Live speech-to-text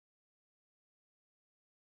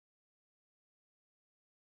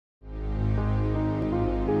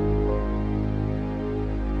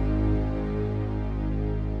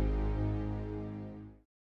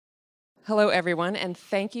Hello, everyone, and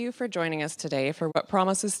thank you for joining us today for what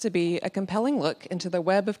promises to be a compelling look into the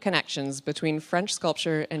web of connections between French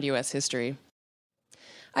sculpture and U.S. history.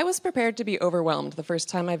 I was prepared to be overwhelmed the first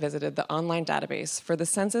time I visited the online database for the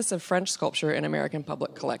Census of French Sculpture in American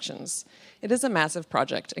Public Collections. It is a massive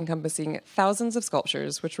project encompassing thousands of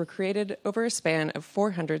sculptures which were created over a span of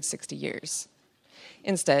 460 years.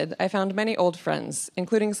 Instead, I found many old friends,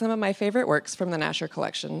 including some of my favorite works from the Nasher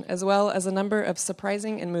collection, as well as a number of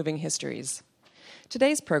surprising and moving histories.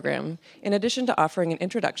 Today's program, in addition to offering an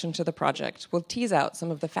introduction to the project, will tease out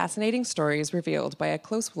some of the fascinating stories revealed by a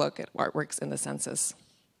close look at artworks in the census.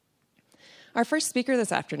 Our first speaker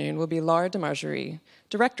this afternoon will be Laure de Margerie,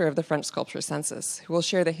 director of the French Sculpture Census, who will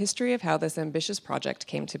share the history of how this ambitious project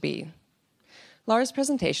came to be. Laure's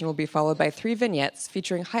presentation will be followed by 3 vignettes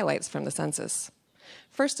featuring highlights from the census.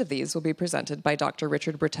 First of these will be presented by Dr.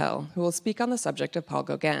 Richard Bertel, who will speak on the subject of Paul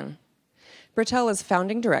Gauguin. Bertel is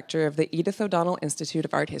founding director of the Edith O'Donnell Institute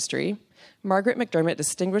of Art History, Margaret McDermott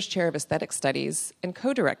Distinguished Chair of Aesthetic Studies, and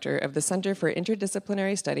co-director of the Center for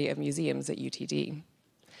Interdisciplinary Study of Museums at UTD.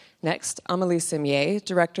 Next, Amélie Semier,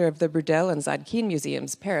 director of the Burdel and Zadkine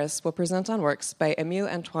Museums, Paris, will present on works by Émile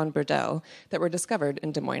Antoine Burdel that were discovered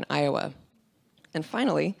in Des Moines, Iowa. And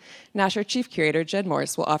finally, Nasher Chief Curator Jed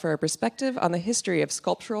Morse will offer a perspective on the history of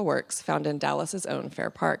sculptural works found in Dallas's own Fair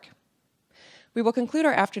Park. We will conclude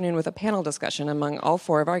our afternoon with a panel discussion among all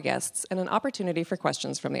 4 of our guests and an opportunity for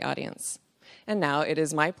questions from the audience. And now it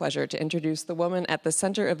is my pleasure to introduce the woman at the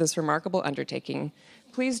center of this remarkable undertaking.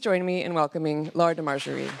 Please join me in welcoming Laure de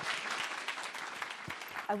Margerie.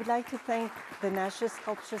 I would like to thank the Nasher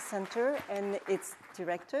Sculpture Center and its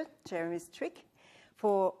director, Jeremy Strick,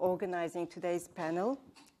 for organizing today's panel.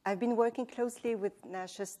 I've been working closely with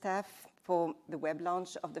Nasher staff for the web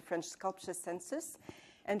launch of the French Sculpture Census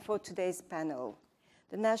and for today's panel.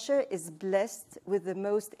 The Nasher is blessed with the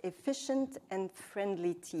most efficient and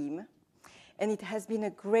friendly team, and it has been a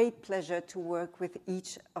great pleasure to work with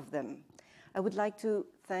each of them. I would like to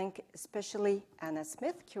thank especially Anna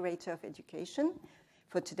Smith, Curator of Education,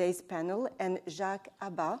 for today's panel, and Jacques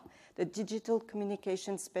Abba, the Digital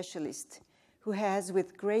Communication Specialist, who has,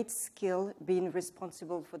 with great skill, been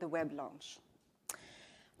responsible for the web launch.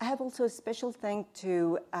 I have also a special thanks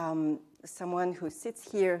to someone who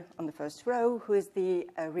sits here on the first row, who is the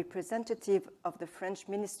representative of the French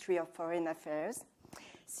Ministry of Foreign Affairs,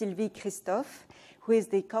 Sylvie Christophe, who is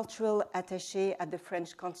the cultural attaché at the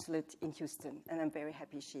French consulate in Houston, and I'm very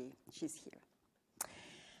happy she's here.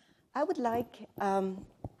 I would like, thank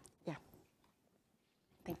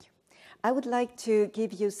you. I would like to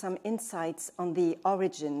give you some insights on the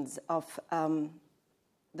origins of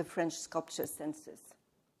the French Sculpture Census.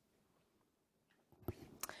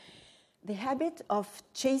 The habit of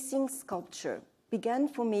chasing sculpture began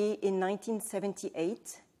for me in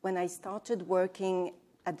 1978 when I started working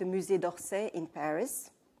at the Musée d'Orsay in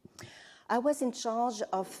Paris. I was in charge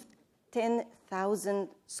of 10,000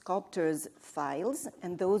 sculptors' files,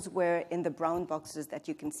 and those were in the brown boxes that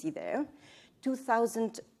you can see there,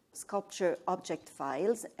 2,000 sculpture object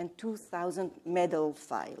files, and 2,000 medal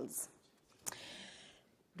files.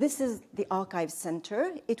 This is the Archive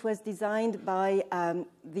Center. It was designed by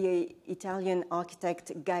the Italian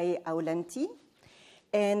architect Gae Aulenti,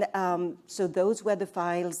 and so those were the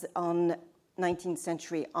files on 19th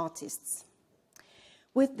century artists.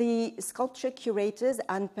 With the sculpture curators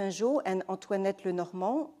Anne Pinjot and Antoinette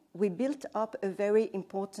Lenormand, we built up a very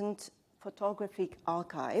important photographic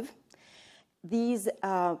archive. These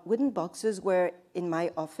wooden boxes were in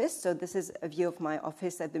my office, so this is a view of my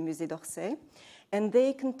office at the Musée d'Orsay, and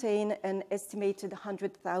they contain an estimated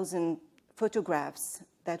 100,000 photographs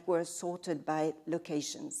that were sorted by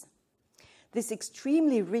locations. This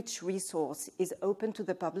extremely rich resource is open to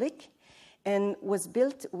the public and was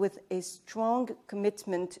built with a strong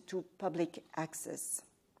commitment to public access.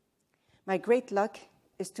 My great luck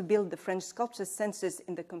is to build the French Sculpture Census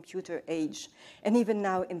in the computer age, and even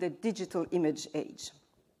now in the digital image age.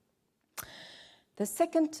 The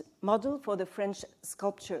second model for the French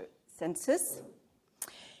Sculpture Census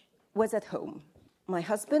was at home. My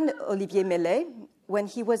husband, Olivier Mellet, when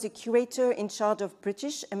he was a curator in charge of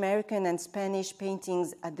British, American, and Spanish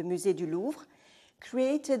paintings at the Musée du Louvre,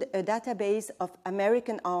 created a database of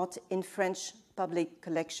American art in French public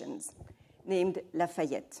collections named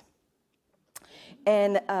Lafayette.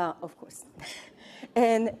 And, of course,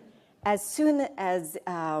 and as soon as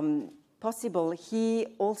possible, he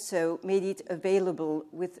also made it available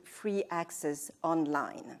with free access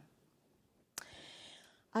online.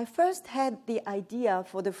 I first had the idea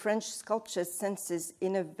for the French Sculpture Census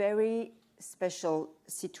in a very special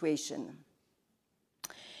situation.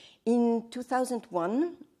 In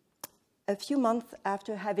 2001, a few months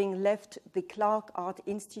after having left the Clark Art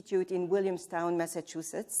Institute in Williamstown,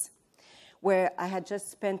 Massachusetts, where I had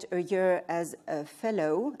just spent a year as a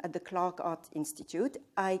fellow at the Clark Art Institute,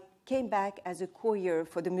 I came back as a courier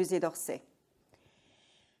for the Musée d'Orsay.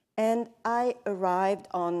 And I arrived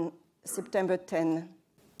on September 10,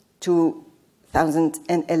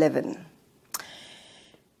 2011.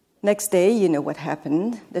 Next day, you know what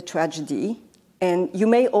happened, the tragedy. And you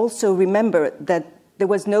may also remember that there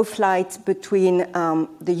was no flight between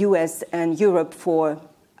the US and Europe for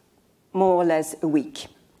more or less a week.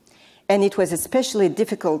 And it was especially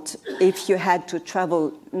difficult if you had to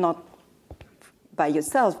travel not by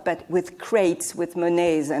yourself, but with crates with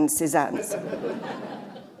Monets and Cézannes.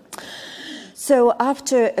 So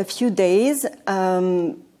after a few days,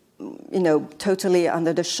 totally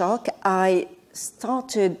under the shock, I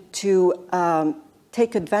started to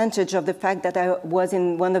take advantage of the fact that I was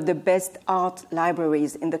in one of the best art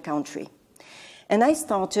libraries in the country. And I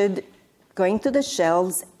started going to the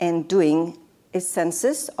shelves and doing a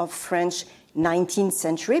census of French 19th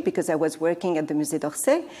century, because I was working at the Musée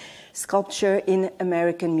d'Orsay, sculpture in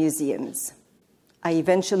American museums. I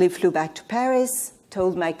eventually flew back to Paris,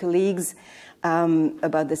 told my colleagues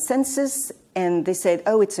about the census, and they said,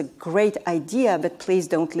 oh, it's a great idea, but please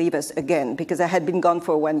don't leave us again, because I had been gone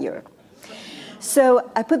for 1 year. So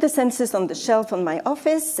I put the census on the shelf on my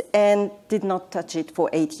office and did not touch it for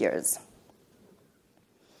 8 years.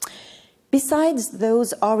 Besides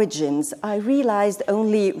those origins, I realized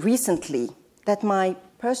only recently that my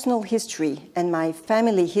personal history and my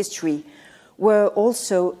family history were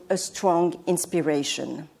also a strong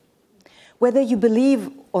inspiration. Whether you believe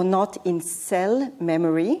or not in cell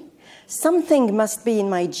memory, something must be in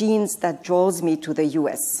my genes that draws me to the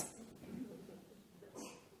US.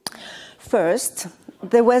 First,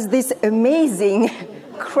 there was this amazing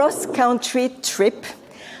cross-country trip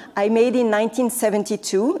I made in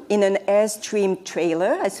 1972 in an Airstream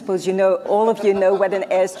trailer. I suppose all of you know what an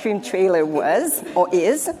Airstream trailer was or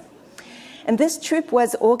is. And this trip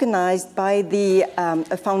was organized by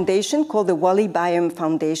a foundation called the Wally Byam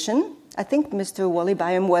Foundation. I think Mr. Wally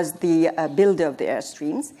Byam was the builder of the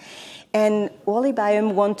Airstreams. And Wally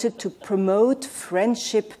Byam wanted to promote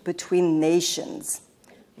friendship between nations.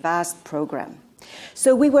 Vast program.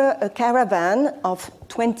 So we were a caravan of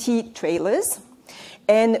 20 trailers.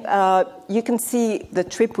 And you can see the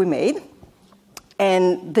trip we made.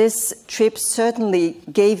 And this trip certainly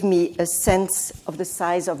gave me a sense of the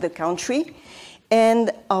size of the country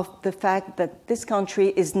and of the fact that this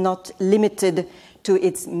country is not limited to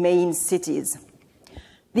its main cities.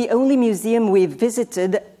 The only museum we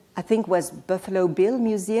visited, I think, was Buffalo Bill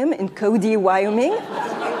Museum in Cody, Wyoming.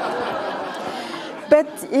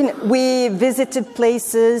 But we visited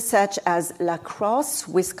places such as La Crosse,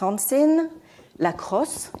 Wisconsin, La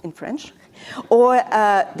Crosse in French, or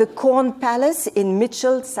the Corn Palace in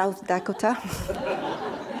Mitchell, South Dakota.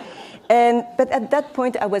 But at that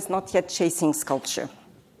point, I was not yet chasing sculpture.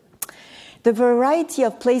 The variety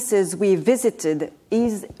of places we visited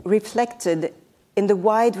is reflected in the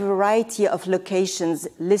wide variety of locations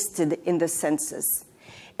listed in the census.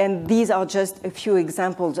 And these are just a few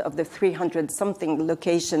examples of the 300-something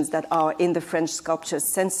locations that are in the French Sculpture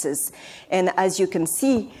Census. And as you can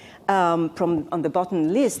see from on the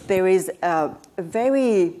bottom list, there is a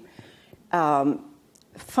very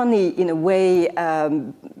funny, in a way,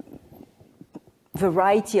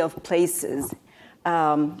 variety of places.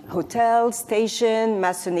 Hotel, station,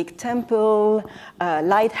 Masonic temple,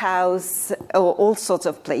 lighthouse, all sorts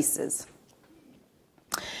of places.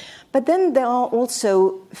 But then there are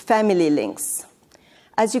also family links.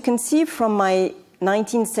 As you can see from my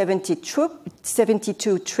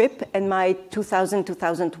 1972 trip and my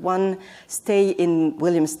 2000-2001 stay in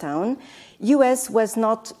Williamstown, US was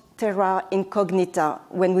not terra incognita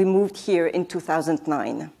when we moved here in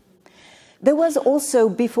 2009. There was also,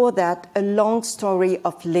 before that, a long story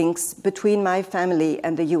of links between my family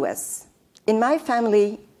and the US. In my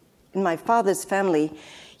family, in my father's family,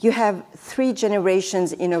 you have 3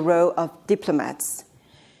 generations in a row of diplomats.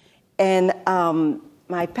 And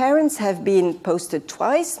my parents have been posted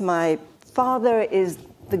twice. My father is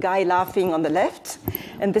the guy laughing on the left,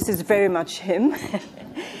 and this is very much him.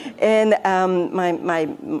 And my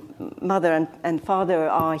mother and father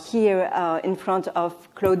are here in front of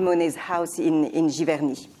Claude Monet's house in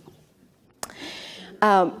Giverny.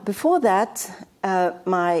 Before that,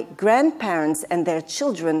 my grandparents and their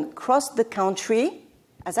children crossed the country,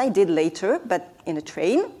 as I did later, but in a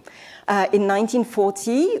train, in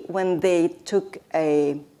 1940, when they took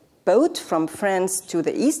a boat from France to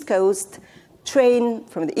the East Coast, train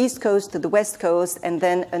from the East Coast to the West Coast, and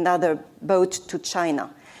then another boat to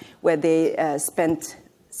China. where they spent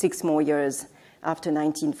 6 more years after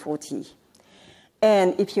 1940.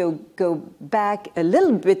 And if you go back a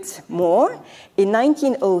little bit more, in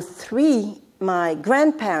 1903, my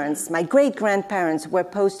great-grandparents were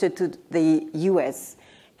posted to the US.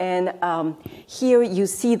 And here you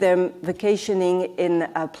see them vacationing in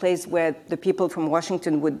a place where the people from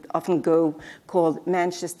Washington would often go, called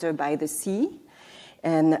Manchester by the Sea,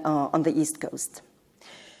 and on the East Coast.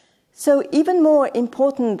 So even more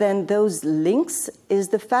important than those links is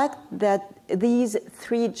the fact that these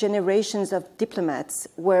 3 generations of diplomats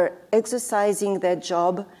were exercising their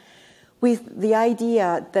job with the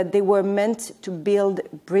idea that they were meant to build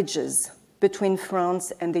bridges between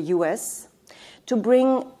France and the US, to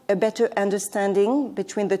bring a better understanding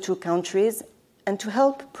between the 2 countries, and to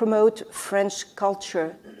help promote French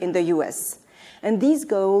culture in the US. And these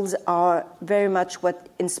goals are very much what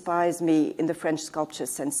inspires me in the French Sculpture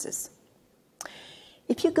Census.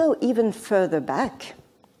 If you go even further back,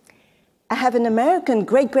 I have an American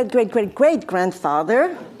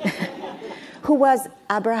great-great-great-great-great-grandfather who was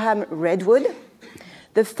Abraham Redwood,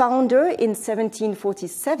 the founder in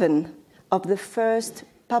 1747 of the first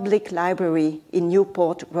public library in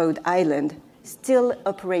Newport, Rhode Island, still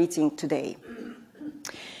operating today.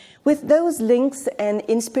 With those links and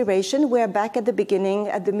inspiration, we're back at the beginning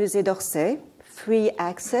at the Musée d'Orsay, free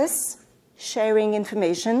access, sharing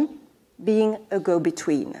information, being a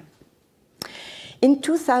go-between. In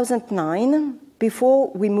 2009,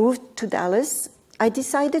 before we moved to Dallas, I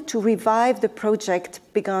decided to revive the project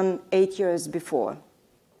begun 8 years before.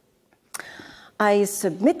 I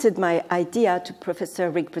submitted my idea to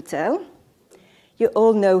Professor Rick Brettel. You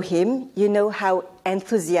all know him. You know how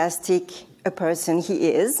enthusiastic a person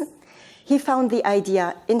he is. He found the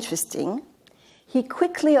idea interesting. He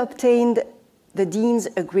quickly obtained the Dean's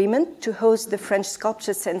agreement to host the French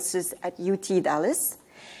Sculpture Census at UT Dallas,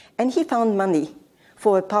 and he found money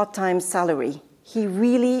for a part-time salary. He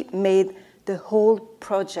really made the whole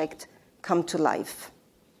project come to life.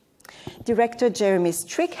 Director Jeremy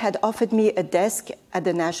Strick had offered me a desk at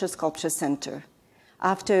the Nasher Sculpture Center.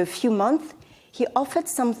 After a few months, he offered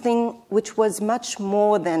something which was much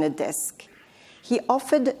more than a desk. He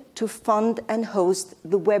offered to fund and host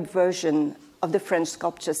the web version of the French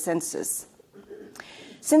Sculpture Census.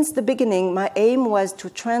 Since the beginning, my aim was to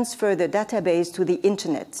transfer the database to the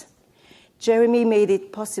internet. Jeremy made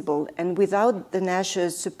it possible, and without the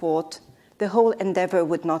Nasher's support, the whole endeavor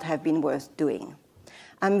would not have been worth doing.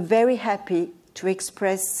 I'm very happy to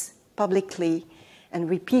express publicly and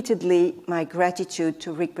repeatedly my gratitude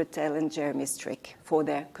to Rick Brettel and Jeremy Strick for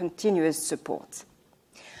their continuous support.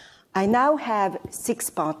 I now have 6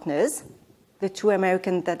 partners, the 2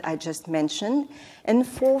 Americans that I just mentioned, and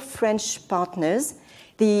 4 French partners,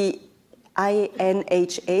 the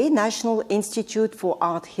INHA, National Institute for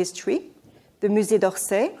Art History, the Musée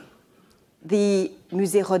d'Orsay, the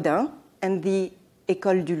Musée Rodin, and the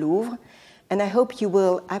École du Louvre. And I hope you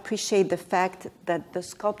will appreciate the fact that the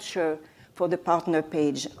sculpture for the partner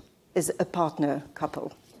page is a partner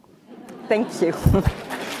couple. Thank you.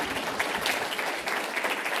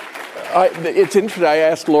 It's interesting. I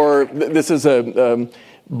asked Laura, this is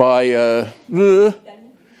by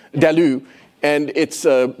Dalu, and it's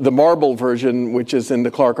the marble version, which is in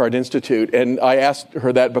the Clark Art Institute. And I asked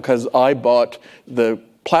her that because I bought the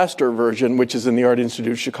plaster version, which is in the Art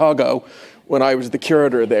Institute of Chicago, when I was the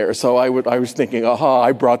curator there. So I was thinking, aha,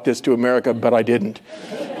 I brought this to America, but I didn't.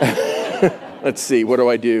 Let's see, what do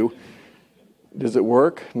I do? Does it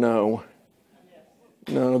work? No.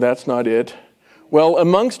 No, that's not it. Well,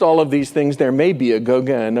 amongst all of these things, there may be a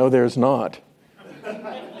Gauguin. No, there's not.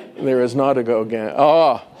 There is not a Gauguin.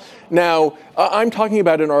 Now, I'm talking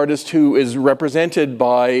about an artist who is represented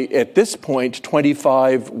by, at this point,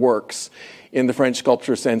 25 works in the French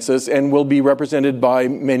Sculpture Census, and will be represented by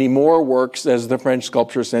many more works as the French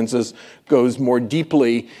Sculpture Census goes more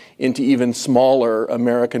deeply into even smaller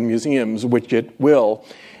American museums, which it will.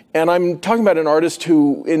 And I'm talking about an artist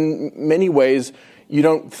who, in many ways, you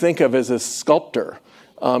don't think of as a sculptor.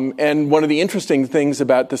 And one of the interesting things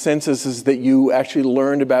about the census is that you actually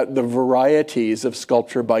learned about the varieties of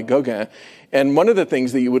sculpture by Gauguin. And one of the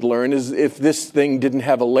things that you would learn is if this thing didn't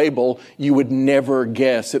have a label, you would never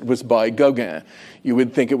guess it was by Gauguin. You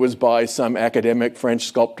would think it was by some academic French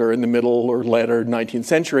sculptor in the middle or later 19th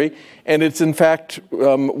century. And it's in fact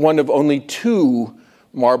one of only 2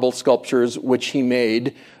 marble sculptures which he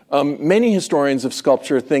made. Many historians of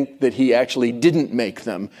sculpture think that he actually didn't make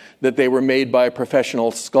them, that they were made by a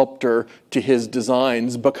professional sculptor to his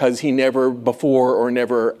designs because he never before or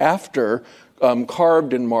never after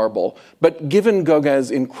carved in marble. But given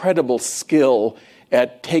Gauguin's incredible skill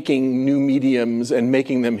at taking new mediums and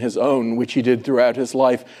making them his own, which he did throughout his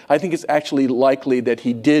life. I think it's actually likely that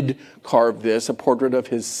he did carve this, a portrait of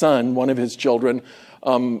his son, one of his children,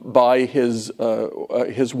 by his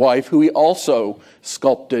wife, who he also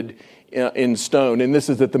sculpted in stone. And this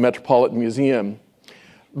is at the Metropolitan Museum.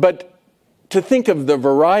 But to think of the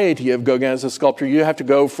variety of Gauguin's sculpture, you have to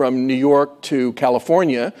go from New York to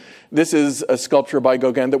California. This is a sculpture by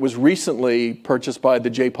Gauguin that was recently purchased by the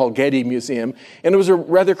J. Paul Getty Museum. And it was a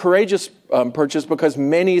rather courageous purchase because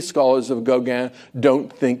many scholars of Gauguin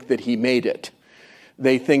don't think that he made it.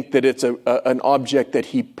 They think that it's an object that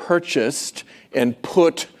he purchased and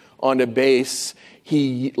put on a base.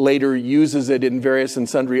 He later uses it in various and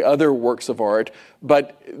sundry other works of art,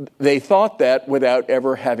 but they thought that without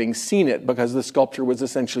ever having seen it, because the sculpture was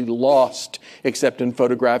essentially lost, except in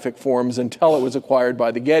photographic forms, until it was acquired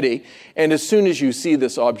by the Getty. And as soon as you see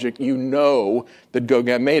this object, you know that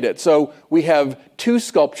Gauguin made it. So we have two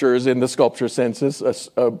sculptures in the sculpture census,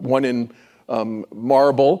 one in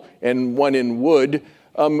marble and one in wood,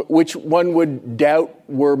 which one would doubt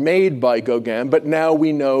were made by Gauguin, but now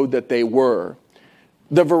we know that they were.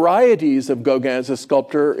 The varieties of Gauguin as a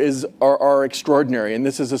sculptor are extraordinary, and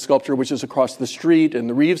this is a sculpture which is across the street in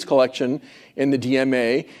the Reeves collection in the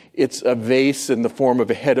DMA. It's a vase in the form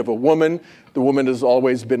of a head of a woman. The woman has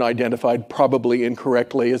always been identified, probably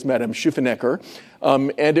incorrectly, as Madame Schuffenecker,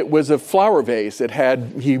 and it was a flower vase.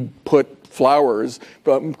 He put flowers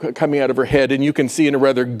coming out of her head, and you can see in a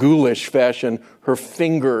rather ghoulish fashion her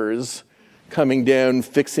fingers coming down,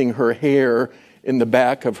 fixing her hair in the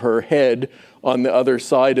back of her head on the other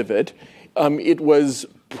side of it. It was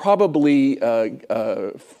probably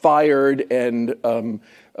fired and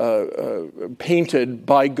painted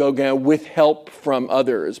by Gauguin with help from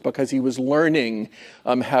others, because he was learning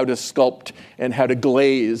how to sculpt and how to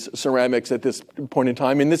glaze ceramics at this point in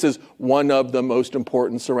time. And this is one of the most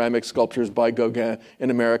important ceramic sculptures by Gauguin in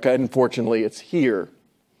America, and fortunately it's here.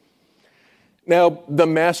 Now, the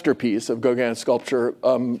masterpiece of Gauguin's sculpture,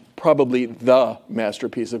 probably the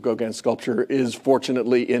masterpiece of Gauguin's sculpture, is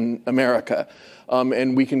fortunately in America.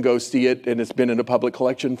 And we can go see it, and it's been in a public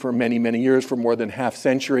collection for many, many years, for more than half a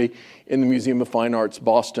century, in the Museum of Fine Arts,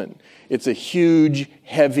 Boston. It's a huge,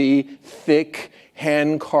 heavy, thick,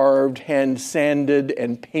 hand-carved, hand-sanded,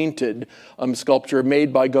 and painted sculpture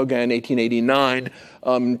made by Gauguin in 1889,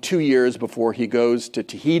 2 years before he goes to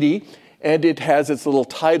Tahiti. And it has its little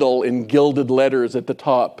title in gilded letters at the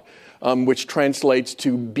top, which translates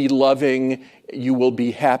to "Be loving, you will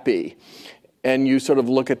be happy." And you sort of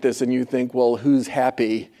look at this and you think, well, who's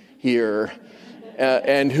happy here?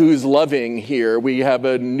 And who's loving here? We have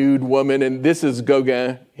a nude woman, and this is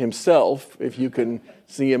Gauguin himself, if you can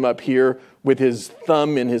see him up here, with his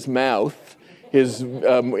thumb in his mouth, his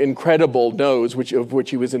incredible nose, of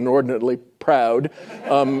which he was inordinately proud,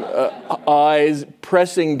 eyes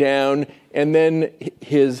pressing down, and then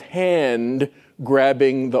his hand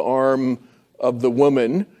grabbing the arm of the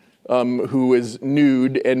woman, who is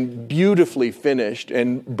nude and beautifully finished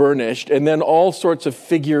and burnished, and then all sorts of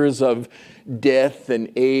figures of death and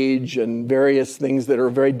age and various things that are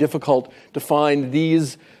very difficult to find.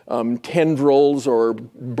 These tendrils or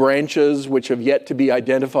branches which have yet to be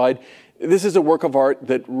identified. This is a work of art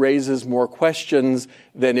that raises more questions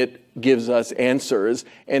than it gives us answers,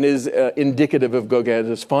 and is indicative of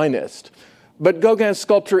Gauguin's finest. But Gauguin's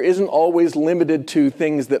sculpture isn't always limited to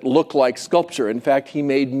things that look like sculpture. In fact, he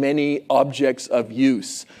made many objects of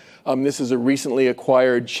use. This is a recently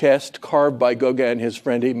acquired chest carved by Gauguin and his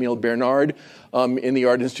friend Emile Bernard in the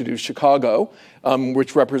Art Institute of Chicago,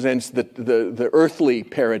 which represents the earthly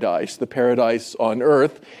paradise, the paradise on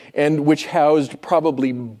earth, and which housed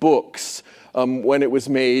probably books when it was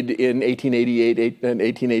made in 1888 and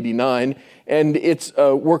 1889. And it's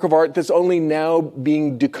a work of art that's only now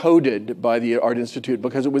being decoded by the Art Institute,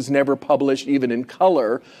 because it was never published even in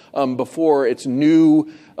color before. It's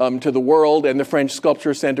new to the world, and the French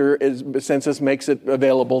Sculpture Center census makes it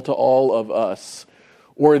available to all of us.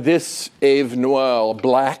 Or this Eve Noire,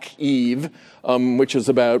 Black Eve, which is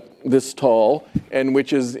about this tall, and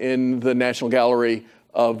which is in the National Gallery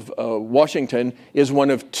of Washington, is one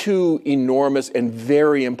of two enormous and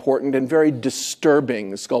very important and very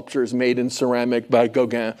disturbing sculptures made in ceramic by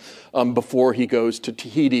Gauguin before he goes to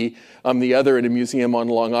Tahiti. The other in a museum on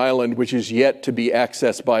Long Island, which is yet to be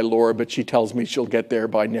accessed by Laura, but she tells me she'll get there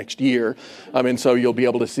by next year. And so you'll be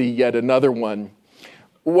able to see yet another one.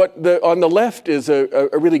 On the left is a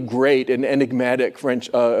really great and enigmatic French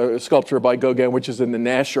sculpture by Gauguin, which is in the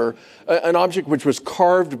Nasher, an object which was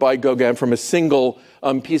carved by Gauguin from a single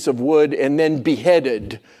piece of wood and then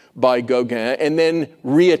beheaded by Gauguin and then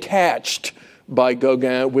reattached by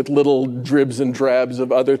Gauguin with little dribs and drabs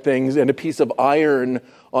of other things and a piece of iron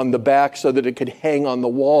on the back so that it could hang on the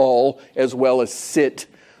wall as well as sit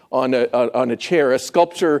on a chair, a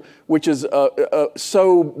sculpture which is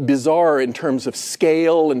so bizarre in terms of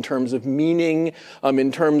scale, in terms of meaning,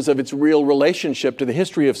 in terms of its real relationship to the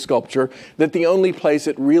history of sculpture, that the only place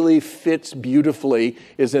it really fits beautifully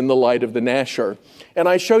is in the light of the Nasher. And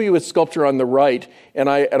I show you a sculpture on the right, and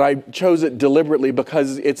I chose it deliberately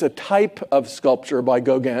because it's a type of sculpture by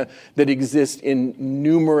Gauguin that exists in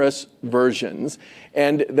numerous versions,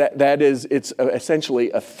 and it's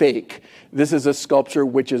essentially a fake. This is a sculpture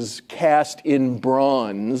which is cast in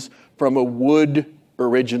bronze from a wood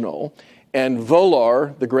original. And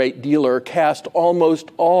Vollard, the great dealer, cast almost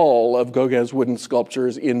all of Gauguin's wooden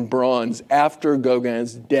sculptures in bronze after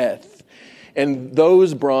Gauguin's death. And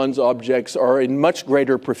those bronze objects are in much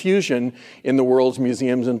greater profusion in the world's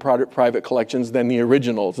museums and private collections than the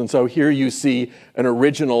originals. And so here you see an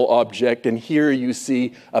original object, and here you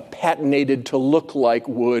see a patinated to look like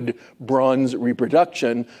wood bronze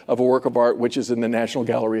reproduction of a work of art which is in the National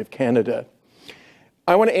Gallery of Canada.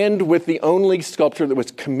 I want to end with the only sculpture that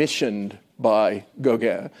was commissioned by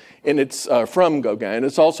Gauguin, and it's from Gauguin, and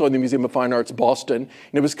it's also in the Museum of Fine Arts, Boston, and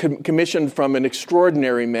it was commissioned from an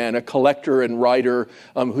extraordinary man, a collector and writer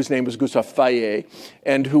whose name was Gustave Fayet,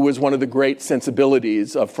 and who was one of the great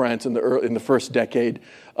sensibilities of France in the first decade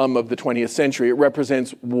of the 20th century. It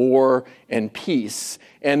represents war and peace,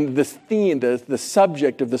 and the theme, the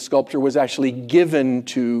subject of the sculpture was actually given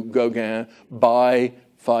to Gauguin by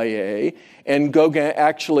Fayet, and Gauguin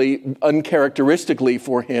actually, uncharacteristically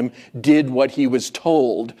for him, did what he was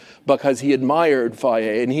told because he admired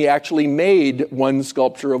Fayet, and he actually made one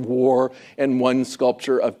sculpture of war and one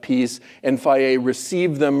sculpture of peace, and Fayet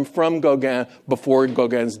received them from Gauguin before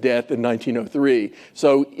Gauguin's death in 1903.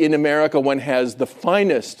 So in America, one has the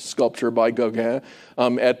finest sculpture by Gauguin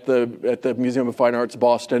at the Museum of Fine Arts,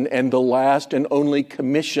 Boston, and the last and only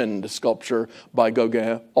commissioned sculpture by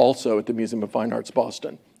Gauguin, also at the Museum of Fine Arts,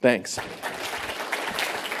 Boston. Thanks.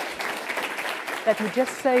 Let me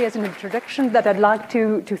just say as an introduction that I'd like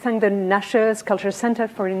to thank the Nasher Sculpture Center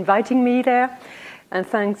for inviting me there. And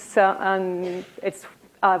thanks, I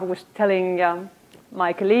was telling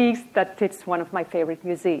my colleagues that it's one of my favorite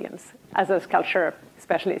museums, as a sculpture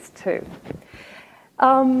specialist too.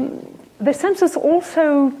 The census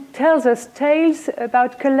also tells us tales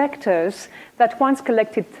about collectors that once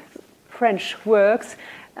collected French works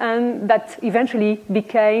and that eventually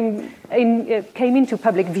came into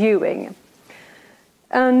public viewing.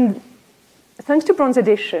 And thanks to Bronze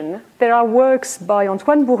Edition, there are works by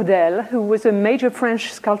Antoine Bourdelle, who was a major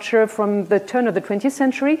French sculptor from the turn of the 20th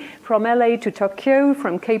century, from LA to Tokyo,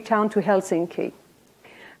 from Cape Town to Helsinki.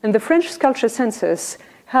 And the French Sculpture Census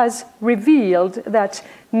has revealed that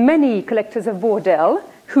many collectors of Bourdelle,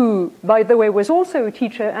 who, by the way, was also a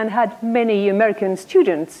teacher and had many American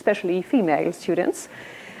students, especially female students,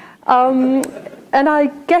 and I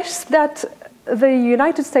guess that the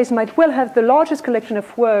United States might well have the largest collection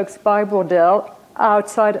of works by Bourdelle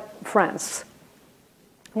outside France.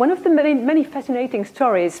 One of the many fascinating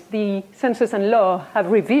stories the census and law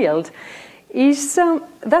have revealed is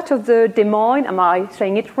that of the Des Moines, am I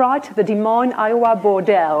saying it right? The Des Moines, Iowa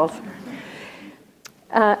Bourdelles.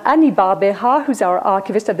 Annie Barbera, who's our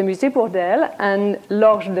archivist at the Musée Bourdelle, and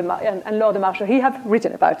Laure de Marchaury have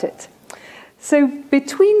written about it. So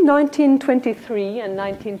between 1923 and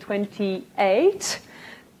 1928,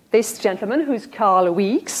 this gentleman, who's Carl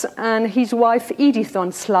Weeks, and his wife Edith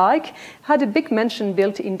von Slyke, had a big mansion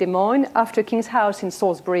built in Des Moines after King's House in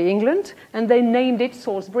Salisbury, England, and they named it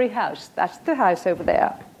Salisbury House. That's the house over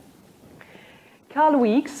there. Carl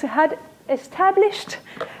Weeks had established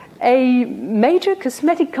a major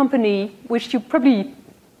cosmetic company, which you probably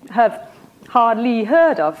have hardly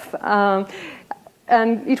heard of,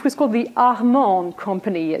 and it was called the Armand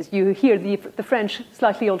Company, as you hear the French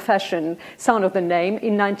slightly old-fashioned sound of the name,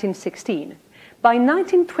 in 1916. By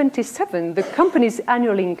 1927, the company's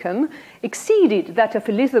annual income exceeded that of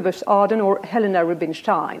Elizabeth Arden or Helena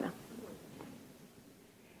Rubinstein.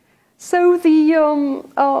 So the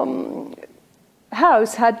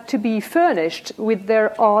house had to be furnished with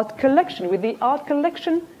their art collection, with the art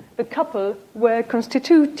collection the couple were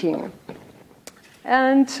constituting.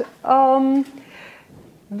 And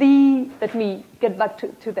let me get back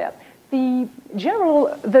to that. The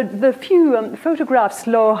few photographs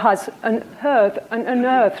Laure has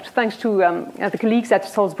unearthed, thanks to the colleagues at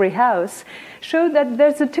Salisbury House, show that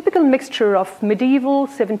there's a typical mixture of medieval,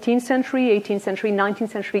 17th century, 18th century,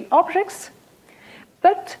 19th century objects,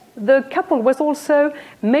 but the couple was also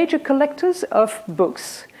major collectors of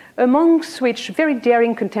books, amongst which very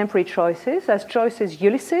daring contemporary choices, as Joyce's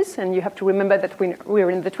Ulysses, and you have to remember that we're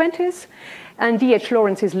in the 20s, and D.H.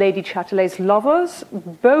 Lawrence's Lady Chatterley's Lovers,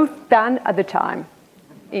 both banned at the time.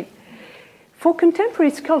 For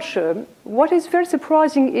contemporary sculpture, what is very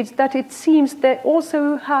surprising is that it seems they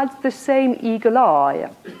also had the same eagle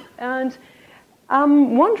eye. And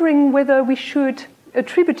I'm wondering whether we should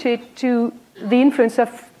attribute it to the influence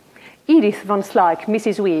of Edith van Slyke,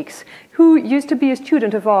 Mrs. Weeks, who used to be a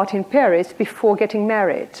student of art in Paris before getting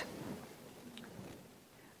married.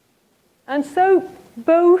 And so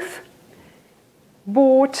both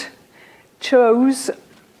chose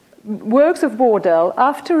works of Bourdelle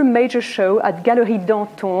after a major show at Galerie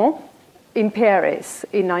Danton in Paris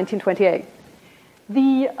in 1928.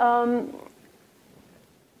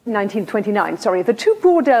 1929, sorry. The two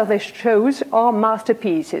Bourdelle they chose are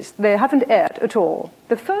masterpieces. They haven't aired at all.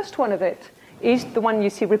 The first one of it is the one you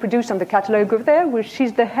see reproduced on the catalogue over there, which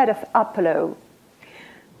is the Head of Apollo,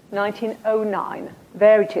 1909.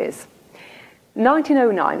 There it is.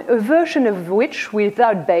 1909, a version of which,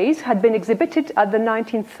 without base, had been exhibited at the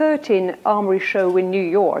 1913 Armory Show in New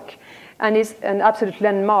York and is an absolute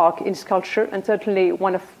landmark in sculpture and certainly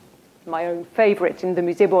one of my own favorites in the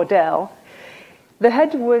Musée Bourdelle. The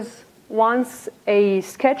head was once a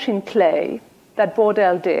sketch in clay that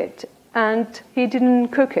Bourdelle did, and he didn't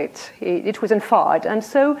cook it. It wasn't fired, and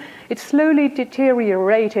so it slowly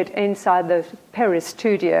deteriorated inside the Paris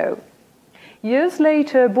studio. Years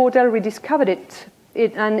later, Bourdelle rediscovered it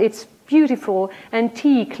and its beautiful,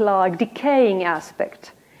 antique-like, decaying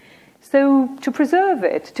aspect. So to preserve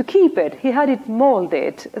it, to keep it, he had it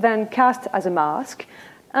molded, then cast as a mask,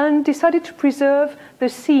 and decided to preserve the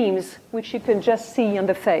seams, which you can just see on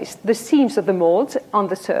the face, the seams of the molds on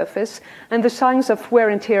the surface, and the signs of wear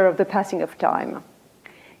and tear of the passing of time.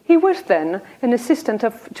 He was then an assistant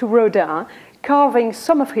to Rodin, carving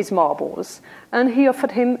some of his marbles, and he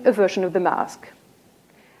offered him a version of the mask.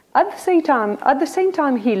 At the same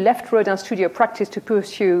time he left Rodin's studio practice to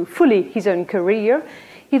pursue fully his own career,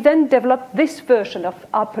 he then developed this version of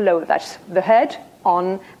Apollo, that's the head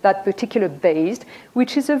on that particular base,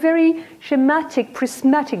 which is a very schematic,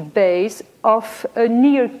 prismatic base of a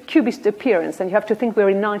near-cubist appearance, and you have to think we're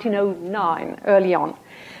in 1909, early on.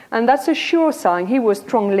 And that's a sure sign he was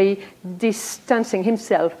strongly distancing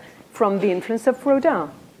himself from the influence of Rodin.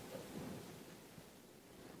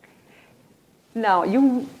 Now,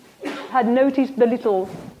 you had noticed the little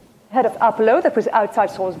Head of Apollo that was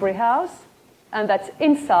outside Salisbury House, and that's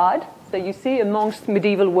inside. So you see amongst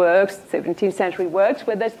medieval works, 17th century works,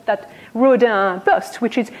 where there's that Rodin bust,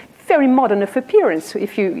 which is very modern of appearance,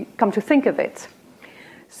 if you come to think of it.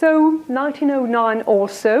 So 1909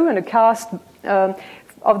 also, and a cast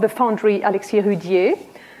of the foundry Alexis Rudier,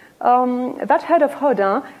 that head of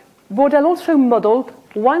Rodin, Bourdelle also modeled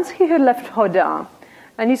once he had left Rodin,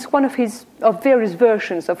 and it's one of various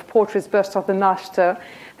versions of portraits busts of the master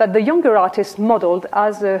that the younger artist modeled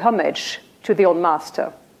as a homage to the old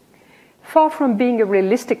master. Far from being a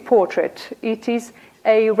realistic portrait, it is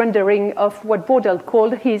a rendering of what Bourdelle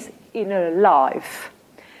called his inner life.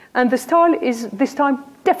 And the style is this time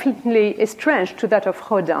definitely estranged to that of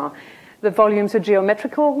Rodin. The volumes are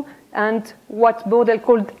geometrical, and what Bourdelle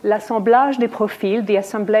called l'assemblage des profils, the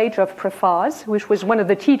assemblage of profiles, which was one of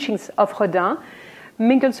the teachings of Rodin,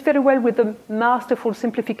 mingles very well with the masterful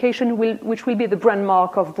simplification which will be the brand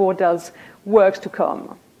mark of Bourdelle's works to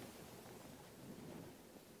come.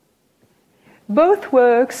 Both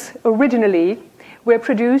works originally were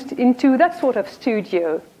produced into that sort of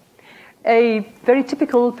studio, a very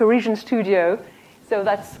typical Parisian studio. So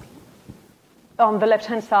that's on the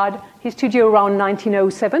left-hand side, his studio around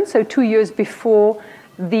 1907, so 2 years before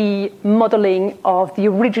the modeling of the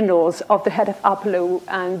originals of the Head of Apollo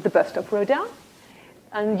and the bust of Rodin.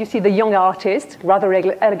 And you see the young artist, rather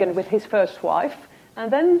elegant with his first wife. And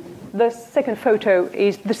then the second photo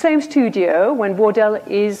is the same studio when Bourdelle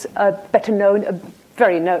is a better-known, a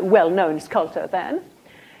very well-known sculptor then,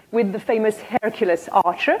 with the famous Hercules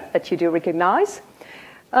archer that you do recognize.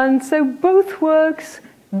 And so both works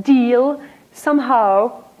deal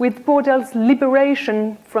somehow with Bourdelle's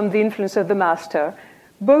liberation from the influence of the master.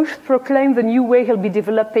 Both proclaim the new way he'll be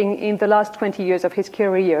developing in the last 20 years of his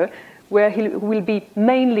career, where he will be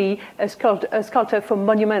mainly a sculptor for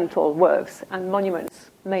monumental works and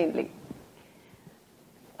monuments mainly.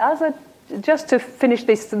 Just to finish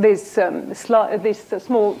this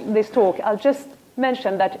talk, I'll just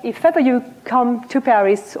mention that if ever you come to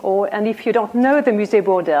Paris, and if you don't know the Musée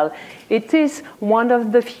Bourdelle, it is one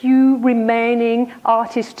of the few remaining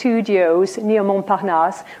artist studios near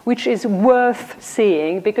Montparnasse, which is worth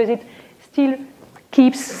seeing because it still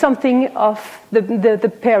keeps something of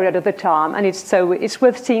the period of the time, and it's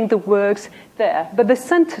worth seeing the works there. But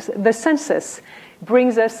the census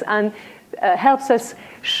brings us and helps us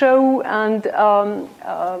show and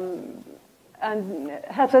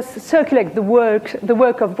helps us circulate the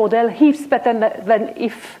work of Bourdelle. He's better than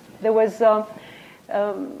if there was. How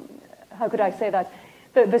could I say that?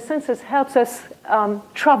 The census helps us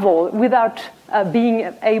travel without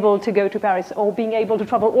being able to go to Paris or being able to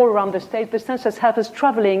travel all around the state. The census helps us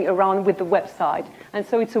traveling around with the website. And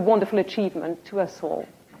so it's a wonderful achievement to us all.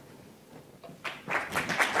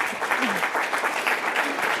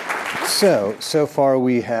 So far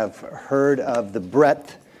we have heard of the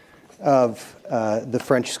breadth of the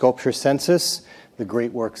French Sculpture Census, the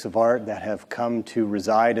great works of art that have come to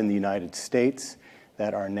reside in the United States,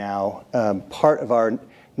 that are now part of our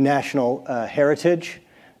national heritage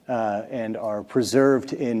and are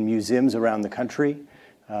preserved in museums around the country.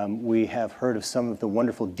 We have heard of some of the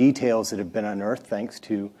wonderful details that have been unearthed thanks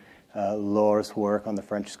to Laura's work on the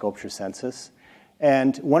French Sculpture Census.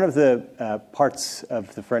 And one of the parts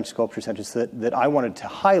of the French Sculpture Census that I wanted to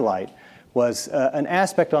highlight was an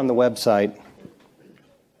aspect on the website.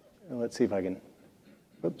 Let's see if I can,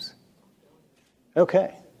 oops.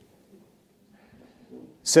 Okay.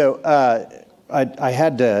 So I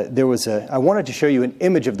wanted to show you an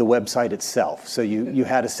image of the website itself, so you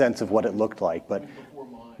had a sense of what it looked like. But Before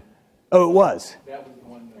mine. Oh, it was? That was the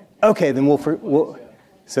one that... Okay, then we'll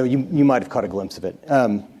so you might have caught a glimpse of it.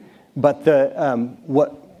 But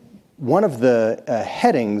one of the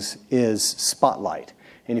headings is Spotlight.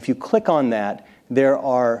 And if you click on that, there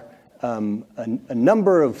are a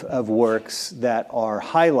number of works that are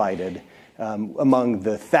highlighted among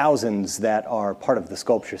the thousands that are part of the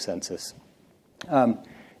sculpture census.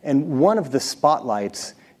 And one of the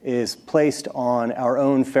spotlights is placed on our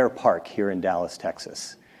own Fair Park here in Dallas,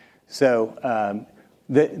 Texas. So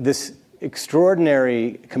this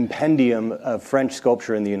extraordinary compendium of French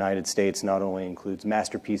sculpture in the United States not only includes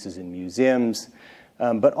masterpieces in museums,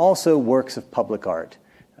 but also works of public art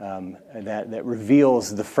that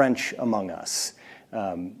reveals the French among us.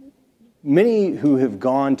 Many who have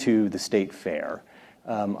gone to the State Fair,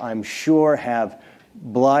 I'm sure, have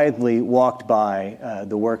blithely walked by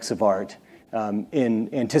the works of art in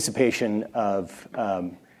anticipation of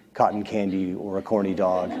cotton candy or a corny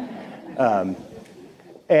dog.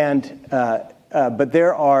 But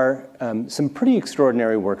there are some pretty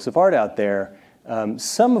extraordinary works of art out there,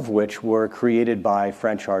 some of which were created by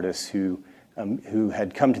French artists who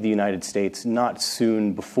had come to the United States not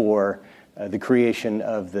soon before the creation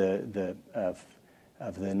of the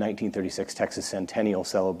 1936 Texas Centennial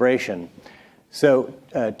celebration. So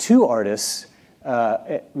two artists,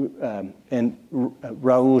 and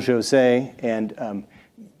Raúl José, and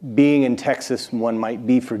being in Texas, one might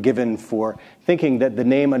be forgiven for thinking that the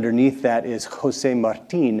name underneath that is José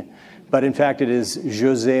Martín, but in fact it is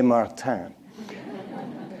José Martin.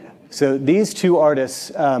 So these two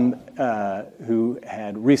artists who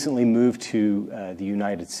had recently moved to the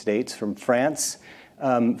United States from France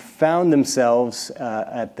found themselves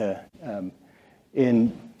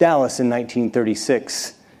in Dallas in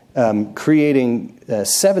 1936, creating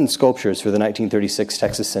 7 sculptures for the 1936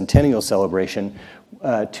 Texas Centennial celebration,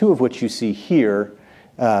 2 of which you see here,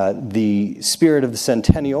 the Spirit of the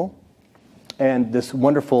Centennial and this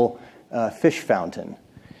wonderful fish fountain.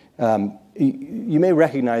 You may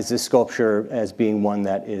recognize this sculpture as being one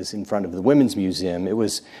that is in front of the Women's Museum. It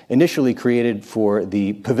was initially created for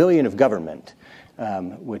the Pavilion of Government,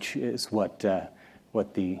 which is what the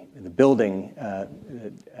building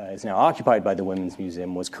is now occupied by the Women's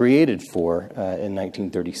Museum was created for in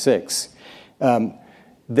 1936.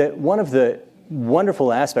 One of the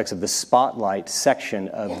wonderful aspects of the Spotlight section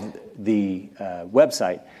of the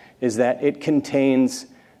website is that it contains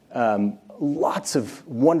lots of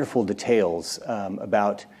wonderful details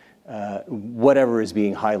about whatever is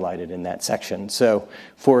being highlighted in that section. So,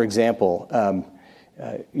 for example,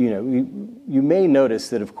 you may notice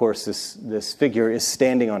that, of course, this figure is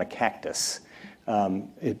standing on a cactus. So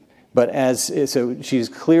she's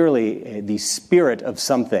clearly the spirit of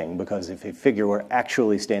something, because if a figure were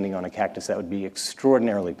actually standing on a cactus, that would be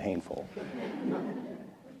extraordinarily painful.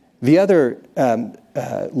 The other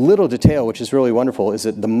little detail, which is really wonderful, is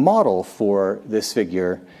that the model for this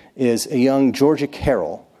figure is a young Georgia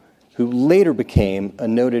Carroll, who later became a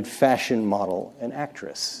noted fashion model and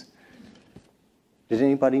actress. Did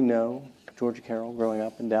anybody know Georgia Carroll growing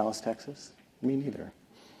up in Dallas, Texas? Me neither.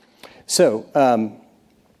 So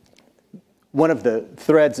one of the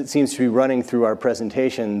threads that seems to be running through our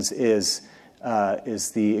presentations is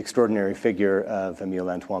the extraordinary figure of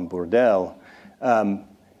Émile Antoine Bourdelle.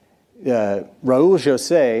 Raoul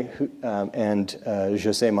José and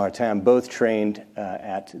José Martin both trained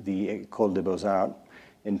at the École des Beaux-Arts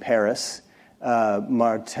in Paris.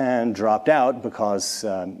 Martin dropped out because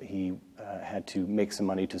he had to make some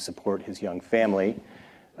money to support his young family.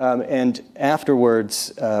 And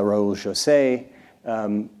afterwards, Raoul José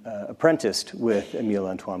apprenticed with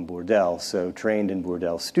Émile-Antoine Bourdelle, so trained in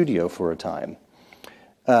Bourdelle's studio for a time.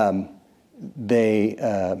 They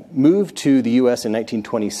moved to the U.S. in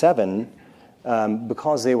 1927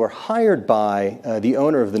 because they were hired by the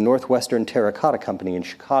owner of the Northwestern Terracotta Company in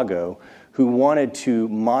Chicago, who wanted to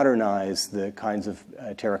modernize the kinds of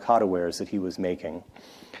terracotta wares that he was making.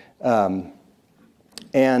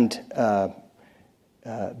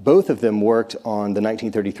 Both of them worked on the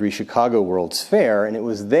 1933 Chicago World's Fair, and it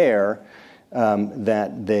was there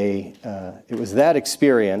it was that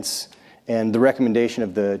experience and the recommendation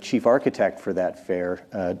of the chief architect for that fair,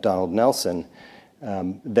 Donald Nelson,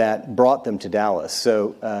 that brought them to Dallas.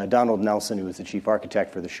 So Donald Nelson, who was the chief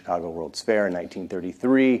architect for the Chicago World's Fair in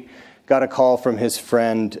 1933, got a call from his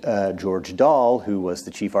friend George Dahl, who was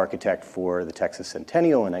the chief architect for the Texas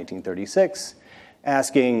Centennial in 1936,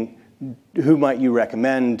 asking, who might you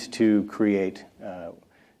recommend to create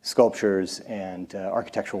sculptures and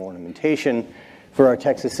architectural ornamentation for our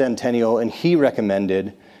Texas Centennial? And he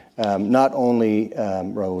recommended not only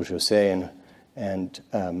Raoul José and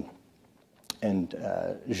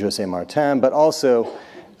José Martin, but also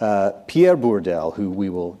Pierre Bourdelle, who we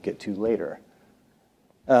will get to later.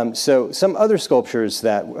 So some other sculptures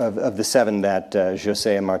that of the seven that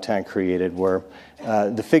José and Martin created were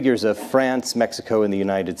the figures of France, Mexico, and the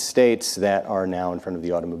United States that are now in front of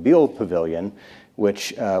the Automobile Pavilion,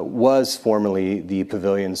 which was formerly the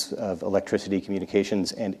Pavilions of Electricity,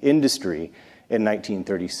 Communications, and Industry in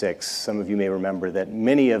 1936. Some of you may remember that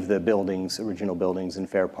many of the buildings, original buildings in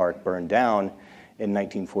Fair Park, burned down in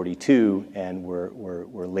 1942 and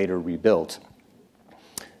were later rebuilt.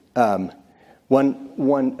 Another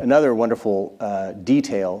wonderful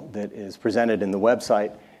detail that is presented in the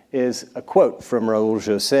website is a quote from Raoul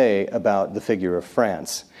José about the figure of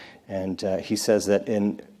France. And he says that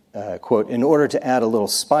quote, "In order to add a little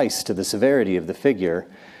spice to the severity of the figure,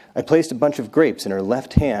 I placed a bunch of grapes in her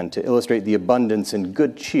left hand to illustrate the abundance and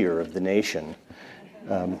good cheer of the nation."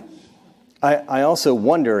 I also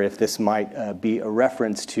wonder if this might be a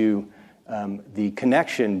reference to the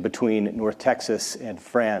connection between North Texas and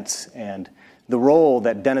France and the role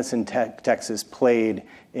that Denison, Texas played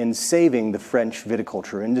in saving the French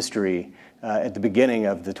viticulture industry at the beginning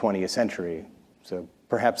of the 20th century. So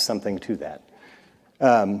perhaps something to that.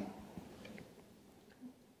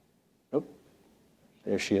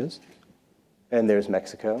 There she is. And there's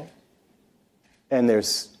Mexico. And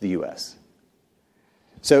there's the U.S.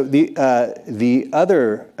 So the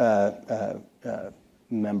other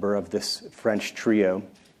member of this French trio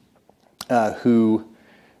who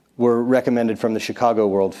were recommended from the Chicago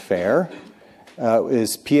World Fair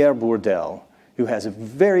is Pierre Bourdelle, who has a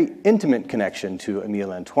very intimate connection to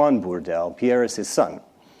Émile-Antoine Bourdelle. Pierre is his son.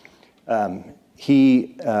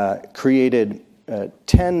 He created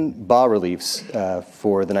 10 bas-reliefs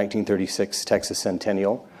for the 1936 Texas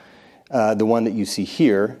Centennial. The one that you see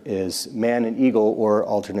here is Man and Eagle, or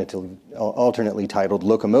alternately titled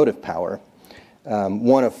Locomotive Power,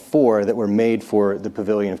 one of 4 that were made for the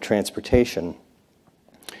Pavilion of Transportation,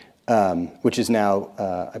 which is now,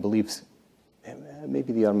 I believe,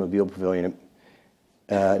 maybe the Automobile Pavilion.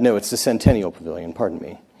 No, it's the Centennial Pavilion, pardon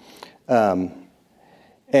me.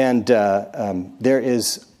 There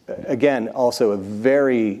is, again, also a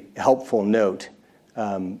very helpful note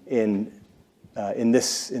in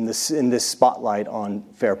this spotlight on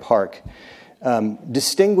Fair Park,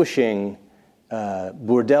 distinguishing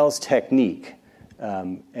Bourdelle's technique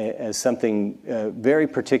as something very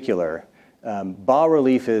particular.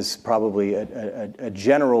 Bas-relief is probably a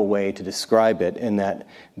general way to describe it, in that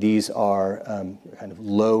these are kind of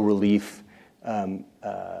low-relief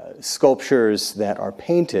sculptures that are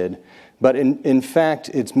painted, but in fact,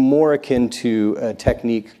 it's more akin to a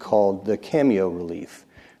technique called the cameo relief,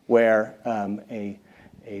 where a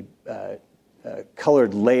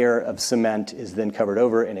colored layer of cement is then covered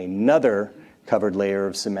over in another covered layer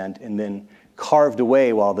of cement, and then carved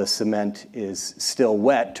away while the cement is still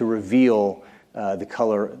wet to reveal the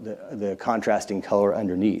color, the contrasting color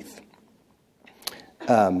underneath.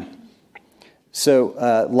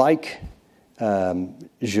 Like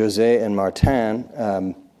José and Martin,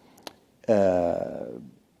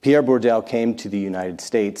 Pierre Bourdelle came to the United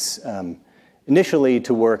States initially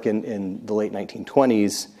to work in the late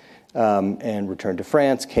 1920s and returned to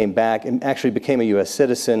France, came back, and actually became a U.S.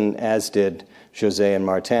 citizen, as did José and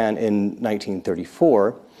Martin, in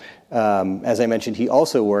 1934. As I mentioned, he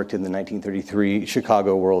also worked in the 1933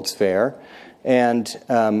 Chicago World's Fair. And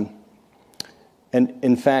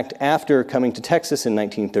in fact, after coming to Texas in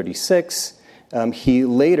 1936, he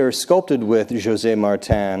later sculpted with José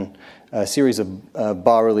Martin a series of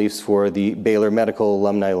bas-reliefs for the Baylor Medical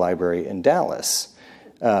Alumni Library in Dallas.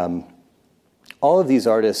 All of these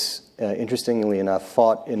artists, interestingly enough,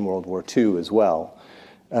 fought in World War II as well.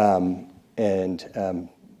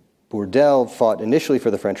 Bourdelle fought initially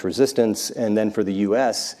for the French resistance and then for the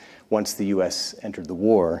U.S. once the U.S. entered the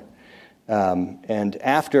war. And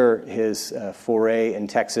after his foray in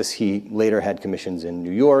Texas, he later had commissions in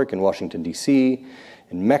New York and Washington, D.C.,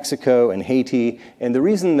 in Mexico and Haiti. And the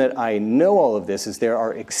reason that I know all of this is there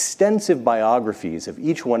are extensive biographies of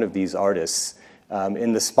each one of these artists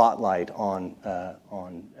in the spotlight on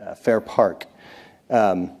Fair Park.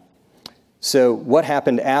 So what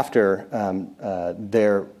happened after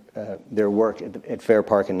their work at Fair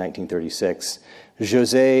Park in 1936?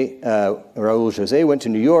 Raoul José went to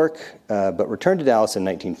New York, but returned to Dallas in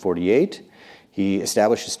 1948. He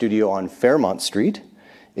established a studio on Fairmont Street,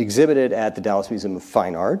 exhibited at the Dallas Museum of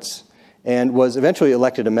Fine Arts, and was eventually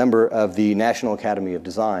elected a member of the National Academy of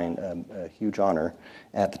Design, a huge honor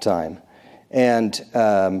at the time. And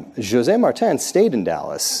José Martin stayed in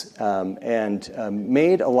Dallas and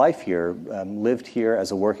made a life here, lived here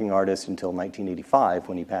as a working artist until 1985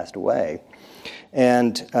 when he passed away.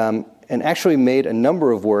 And actually made a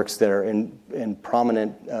number of works that are in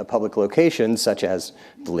prominent public locations, such as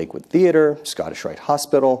the Lakewood Theater, Scottish Rite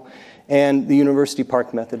Hospital, and the University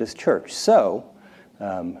Park Methodist Church. So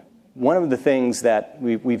one of the things that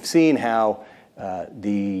we've seen how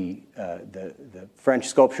the French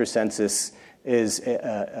Sculpture Census is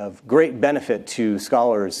of great benefit to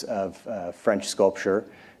scholars of French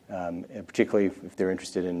sculpture, particularly if they're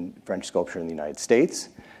interested in French sculpture in the United States.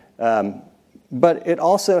 But it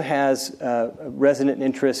also has a resonant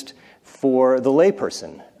interest for the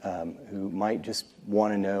layperson who might just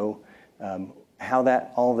want to know how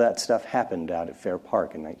all of that stuff happened out at Fair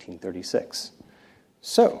Park in 1936.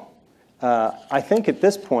 So I think at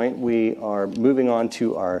this point we are moving on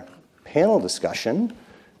to our panel discussion.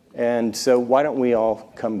 And so why don't we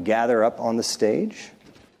all come gather up on the stage?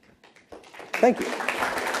 Thank you.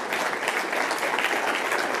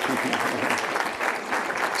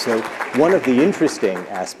 So one of the interesting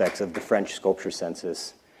aspects of the French Sculpture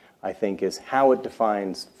Census, I think, is how it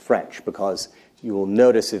defines French, because you will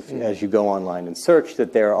notice as you go online and search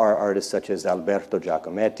that there are artists such as Alberto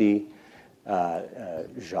Giacometti,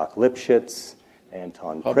 Jacques Lipschitz,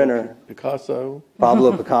 Anton Prinner,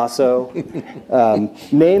 Pablo Picasso,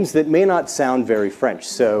 names that may not sound very French.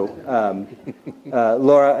 So,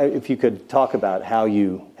 Laura, if you could talk about how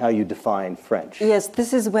you define French. Yes,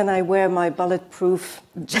 this is when I wear my bulletproof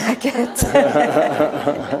jacket.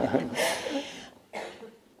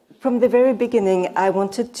 From the very beginning, I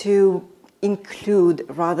wanted to include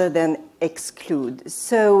rather than exclude.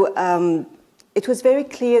 So it was very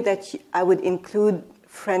clear that I would include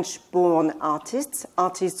French-born artists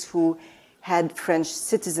who had French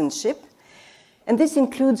citizenship. And this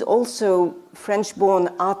includes also French-born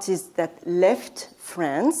artists that left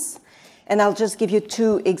France. And I'll just give you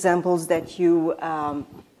two examples that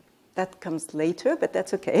that comes later, but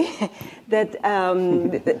that's okay.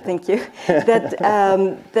 Thank you.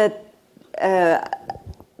 That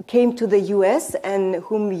came to the US and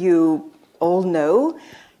whom you all know.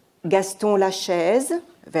 Gaston Lachaise,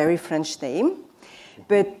 very French name.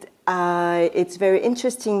 But it's very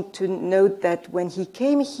interesting to note that when he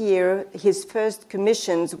came here, his first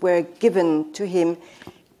commissions were given to him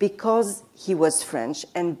because he was French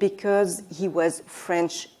and because he was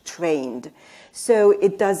French trained. So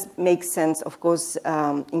it does make sense, of course,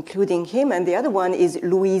 including him. And the other one is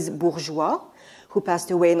Louise Bourgeois, who passed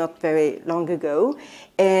away not very long ago.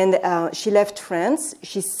 And she left France.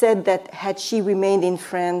 She said that had she remained in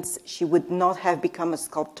France, she would not have become a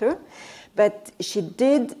sculptor. But she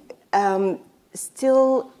did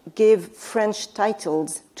still give French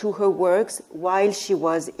titles to her works while she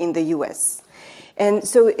was in the US. And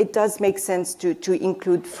so it does make sense to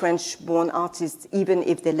include French-born artists, even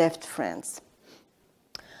if they left France.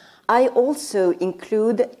 I also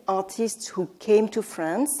include artists who came to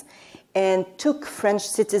France and took French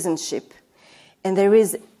citizenship. And there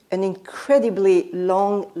is an incredibly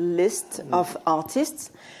long list of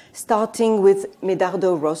artists, starting with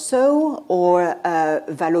Medardo Rosso or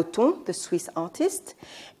Vallotton, the Swiss artist,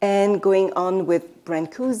 and going on with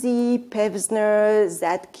Brancusi, Pevsner,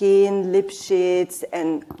 Zadkin, Lipschitz,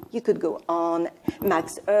 and you could go on,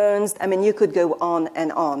 Max Ernst. I mean, you could go on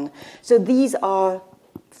and on. So these are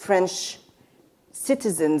French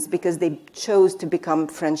citizens because they chose to become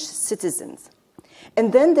French citizens.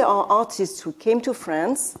 And then there are artists who came to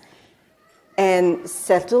France and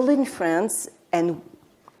settled in France and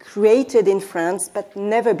created in France, but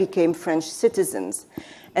never became French citizens.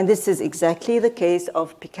 And this is exactly the case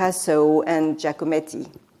of Picasso and Giacometti.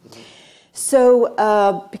 So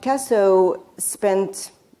Picasso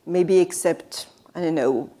spent, maybe except, I don't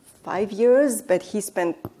know, 5 years, but he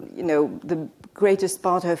spent, the greatest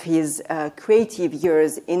part of his creative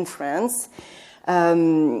years in France.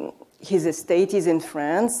 His estate is in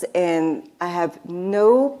France, and I have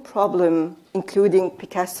no problem including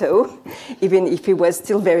Picasso, even if he was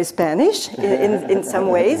still very Spanish in some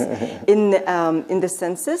ways, in the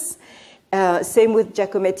census. Same with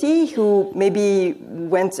Giacometti, who maybe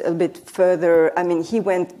went a bit further. I mean, he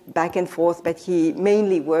went back and forth, but he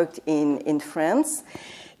mainly worked in France.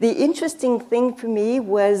 The interesting thing for me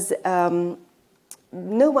was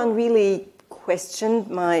no one really questioned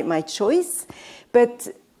my choice, but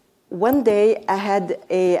one day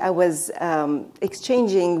I was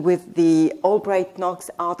exchanging with the Albright Knox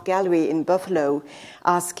Art Gallery in Buffalo,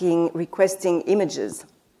 requesting images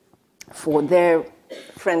for their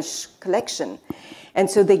French collection. And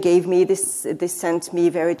so they gave me this, they sent me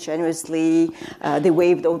very generously, they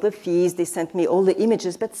waived all the fees, they sent me all the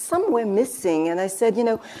images, but some were missing. And I said,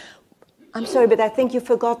 I'm sorry, but I think you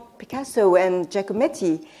forgot Picasso and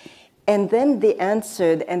Giacometti. And then they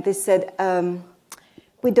answered and they said,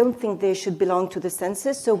 we don't think they should belong to the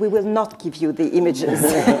census, so we will not give you the images.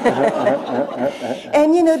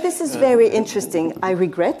 And this is very interesting. I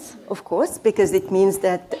regret, of course, because it means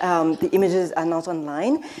that the images are not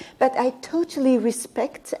online. But I totally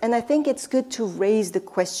respect, and I think it's good to raise the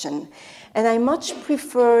question. And I much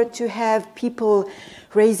prefer to have people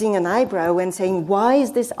raising an eyebrow and saying, why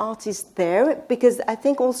is this artist there? Because I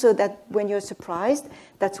think also that when you're surprised,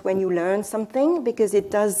 that's when you learn something, because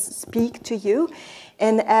it does speak to you.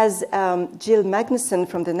 And as Jill Magnuson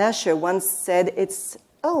from the Nasher once said, it's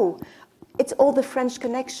all the French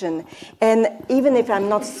connection. And even if I'm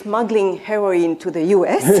not smuggling heroin to the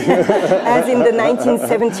US, as in the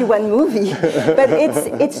 1971 movie, but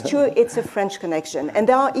it's true, it's a French connection. And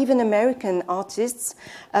there are even American artists,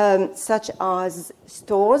 such as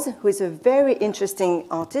Storrs, who is a very interesting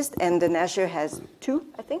artist, and the Nasher has 2,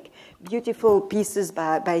 I think, beautiful pieces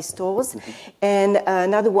by Storrs. And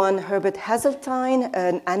another one, Herbert Hazeltine,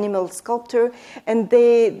 an animal sculptor. And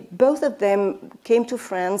both of them came to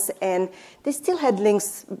France, and they still had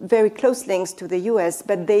links, very close links to the US,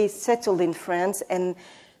 but they settled in France, and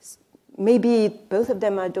maybe both of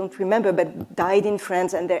them, I don't remember, but died in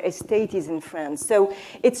France, and their estate is in France. So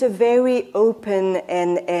it's a very open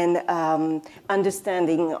and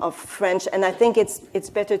understanding of French, and I think it's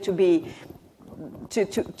better to be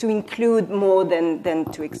to include more than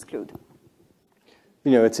to exclude.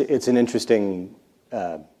 It's an interesting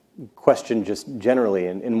question just generally,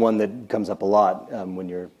 and one that comes up a lot when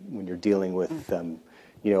you're dealing with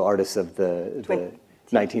artists of the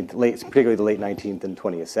 19th, particularly the late 19th and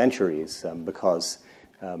 20th centuries, because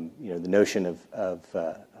the notion of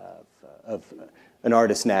an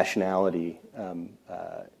artist's nationality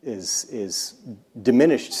is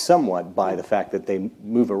diminished somewhat by the fact that they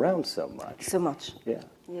move around so much. So much. Yeah.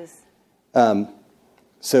 Yes.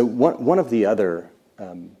 So one of the other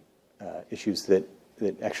issues that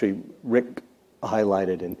actually Rick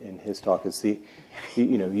highlighted in his talk is the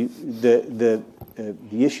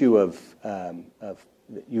issue of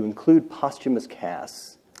you include posthumous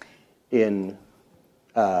casts in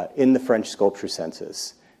the French sculpture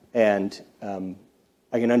census, and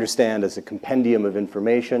I can understand as a compendium of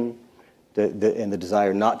information and the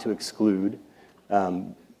desire not to exclude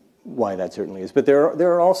why that certainly is. But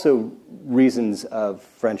there are also reasons of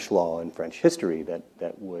French law and French history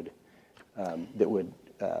that would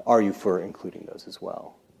argue for including those as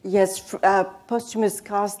well. Yes, posthumous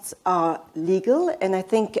casts are legal, and I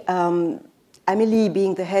think Amélie,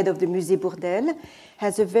 being the head of the Musée Bourdelle,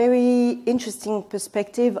 has a very interesting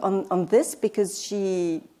perspective on this, because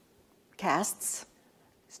she casts.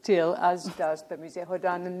 Still, as does the Musée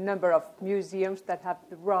Rodin, a number of museums that have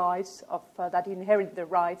the rights of that inherit the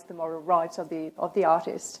rights, the moral rights of the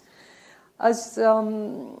artist. As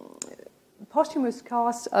posthumous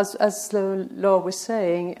casts, as the law was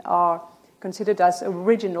saying, are considered as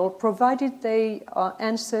original, provided they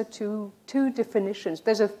answer to 2 definitions.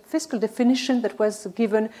 There's a fiscal definition that was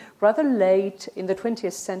given rather late in the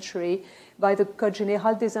 20th century by the Code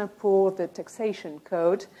Général des Impôts, the taxation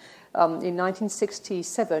code, in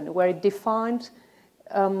 1967, where it defined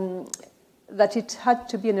that it had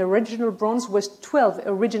to be an original bronze with 12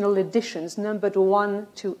 original editions, numbered 1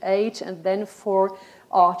 to 8, and then 4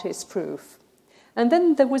 artist proof. And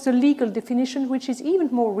then there was a legal definition which is even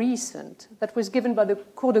more recent, that was given by the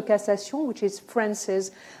Cour de Cassation, which is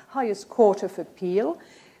France's highest court of appeal.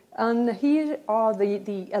 And here are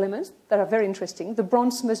the elements that are very interesting. The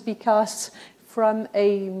bronze must be cast from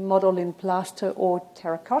a model in plaster or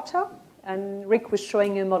terracotta, and Rick was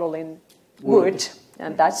showing a model in wood,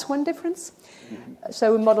 and that's one difference.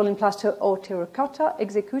 So a model in plaster or terracotta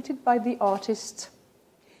executed by the artist.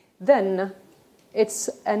 Then it's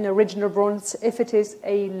an original bronze if it is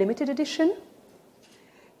a limited edition.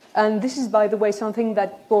 And this is, by the way, something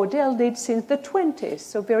that Bourdelle did since the 20s.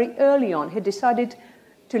 So very early on, he decided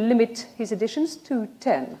to limit his editions to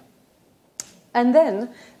 10. And then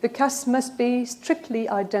the cast must be strictly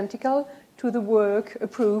identical to the work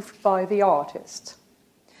approved by the artist.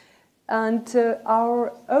 And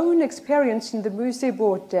our own experience in the Musée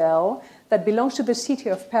Bourdelle, that belongs to the city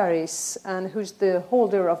of Paris and who's the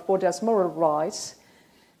holder of Bourdelle's moral rights,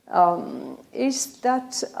 is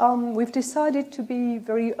that we've decided to be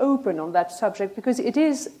very open on that subject, because it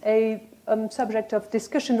is a subject of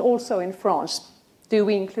discussion also in France. Do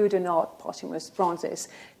we include or not posthumous bronzes?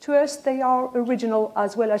 To us, they are original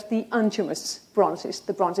as well as the anthumous bronzes,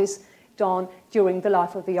 the bronzes done during the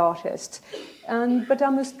life of the artist. But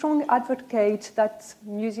I'm a strong advocate that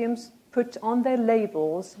museums put on their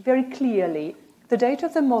labels very clearly the date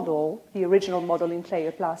of the model, the original model in clay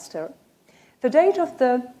or plaster, the date of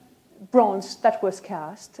the bronze that was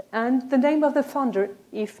cast, and the name of the founder,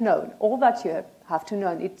 if known. All that you have to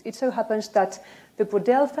know. It so happens that the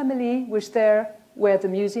Bourdelle family was there where the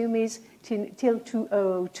museum is till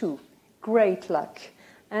 2002. Great luck.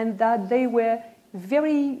 And that they were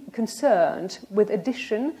very concerned with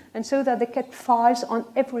edition, and so that they kept files on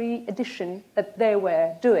every edition that they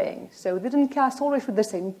were doing. So they didn't cast always with the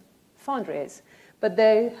same foundries, but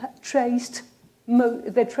they traced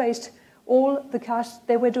all the casts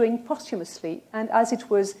they were doing posthumously. And as it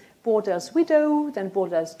was Bourdelle's widow, then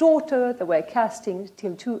Bourdelle's daughter, they were casting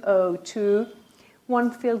till 2002,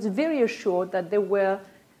 one feels very assured that they were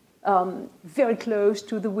very close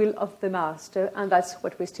to the will of the master, and that's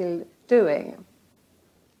what we're still doing.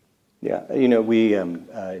 Yeah, we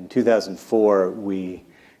in 2004 we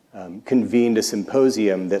convened a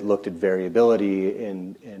symposium that looked at variability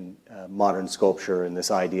in modern sculpture, and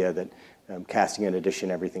this idea that casting and edition,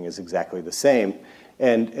 everything is exactly the same.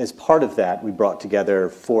 And as part of that, we brought together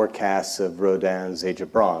 4 casts of Rodin's Age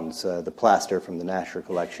of Bronze, the plaster from the Nasher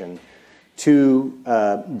collection,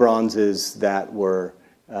 2 bronzes that were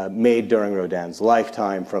made during Rodin's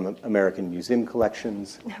lifetime from American museum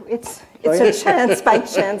collections. It's a chance, by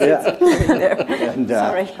chance. Yeah. And,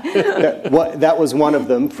 sorry. That was one of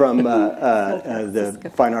them from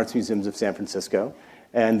the Fine Arts Museums of San Francisco,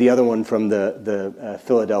 and the other one from the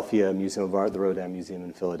Philadelphia Museum of Art, the Rodin Museum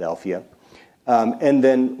in Philadelphia. And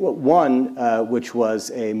then one which was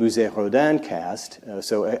a Musée Rodin cast,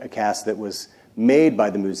 so a cast that was made by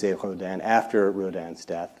the Musée Rodin after Rodin's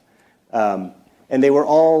death. And they were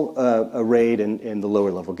all arrayed in the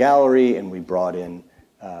lower level gallery, and we brought in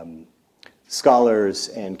scholars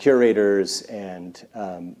and curators and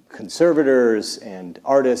conservators and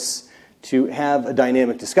artists to have a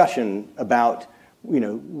dynamic discussion about,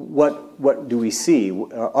 what do we see?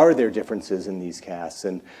 Are there differences in these casts?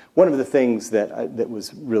 And one of the things that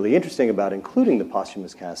was really interesting about including the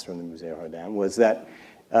posthumous cast from the Musée Rodin was that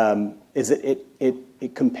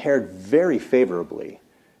it compared very favorably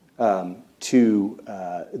to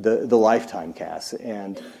the lifetime cast,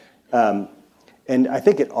 and I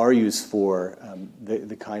think it argues for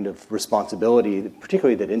the kind of responsibility,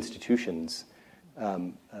 particularly that institutions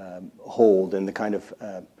hold, and the kind of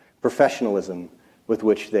professionalism with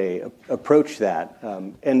which they approach that,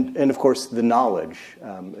 and of course the knowledge,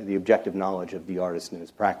 the objective knowledge of the artist and his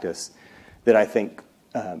practice, that I think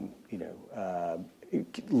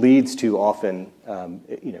leads to often,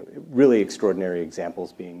 really extraordinary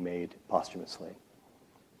examples being made posthumously.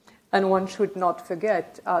 And one should not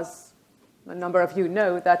forget, as a number of you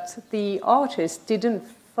know, that the artist didn't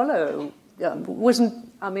follow, wasn't,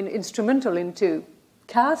 instrumental into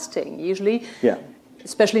casting. Usually,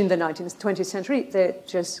 especially in the 19th, 20th century, they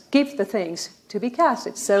just give the things to be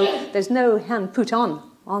casted. So there's no hand put on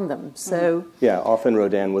them. So often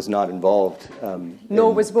Rodin was not involved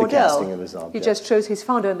nor was Bourdelle. The casting of his object. He just chose his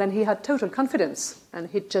founder, and then he had total confidence, and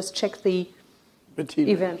he'd just check the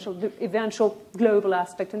eventual global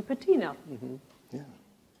aspect and patina. Mm-hmm.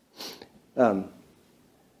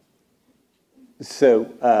 So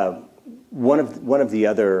one of the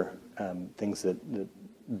other things that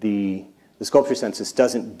the sculpture census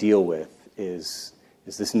doesn't deal with is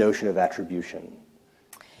this notion of attribution.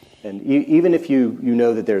 And even if you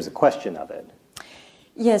know that there's a question of it,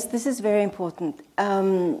 Yes, this is very important.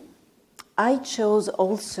 I chose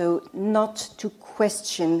also not to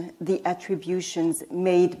question the attributions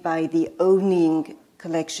made by the owning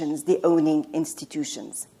collections, the owning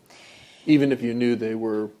institutions. Even if you knew they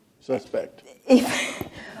were suspect?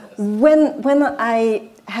 When I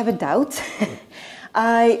have a doubt,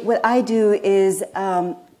 what I do is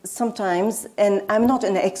sometimes, and I'm not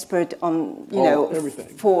an expert on, everything.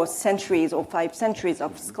 4 centuries or 5 centuries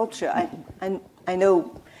of sculpture. I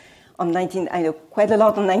know I know quite a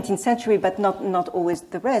lot on 19th century, but not always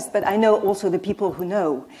the rest. But I know also the people who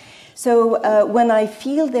know. So when I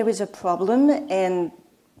feel there is a problem, and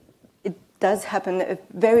it does happen a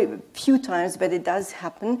very few times, but it does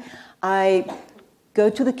happen, I go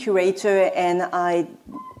to the curator and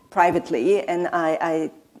privately, and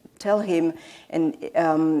I tell him, and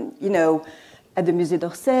at the Musée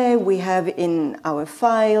d'Orsay, we have in our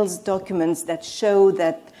files documents that show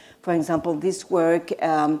that, for example, this work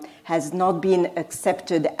has not been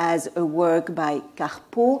accepted as a work by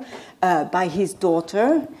Carpeaux, by his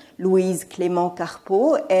daughter, Louise Clément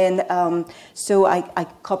Carpeaux. And so I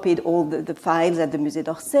copied all the files at the Musée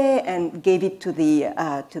d'Orsay and gave it to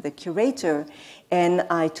the curator. And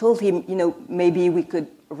I told him, maybe we could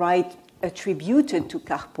write attributed to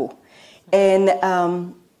Carpeaux. And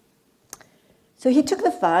so he took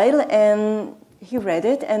the file and he read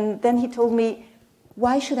it, and then he told me,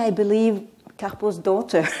 why should I believe Carpeau's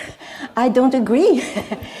daughter? I don't agree.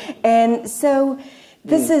 And so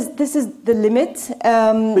this is the limit.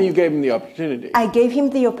 But you gave him the opportunity. I gave him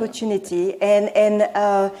the opportunity, and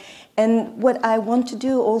what I want to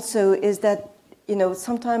do also is that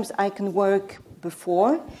sometimes I can work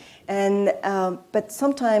before, and but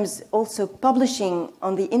sometimes also publishing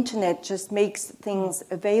on the internet just makes things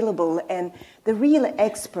available, and the real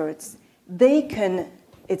experts,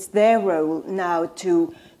 it's their role now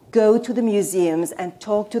to go to the museums and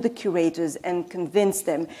talk to the curators and convince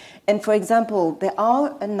them. And for example, there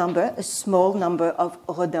are a small number of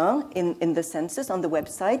Rodin in the census on the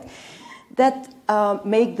website that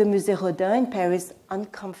make the Musée Rodin in Paris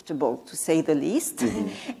uncomfortable, to say the least.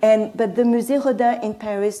 Mm-hmm. But the Musée Rodin in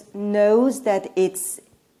Paris knows that it's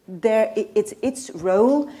its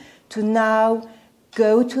role to now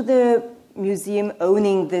go to the museum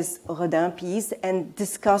owning this Rodin piece and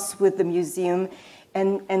discuss with the museum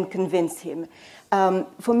and convince him.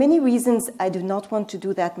 For many reasons, I do not want to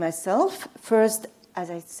do that myself. First, as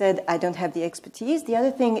I said, I don't have the expertise. The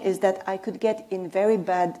other thing is that I could get in very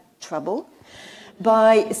bad trouble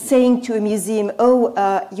by saying to a museum,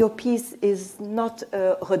 your piece is not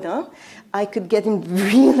Rodin. I could get in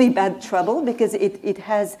really bad trouble because it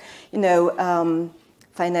has,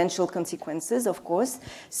 financial consequences, of course.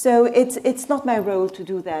 So it's not my role to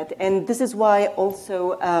do that. And this is why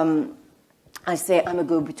also I say I'm a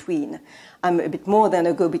go-between. I'm a bit more than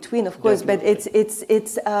a go-between, of course, Definitely.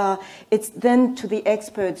 But it's then to the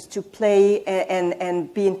experts to play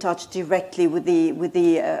and be in touch directly with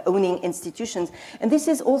the owning institutions. And this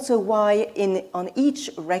is also why on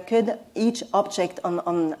each record, each object on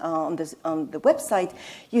the website,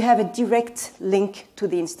 you have a direct link to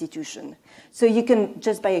the institution. So you can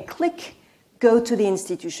just by a click go to the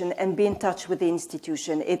institution and be in touch with the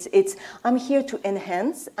institution. I'm here to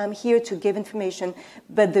enhance, I'm here to give information,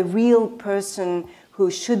 but the real person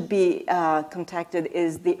who should be contacted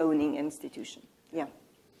is the owning institution. Yeah.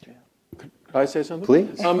 Could I say something?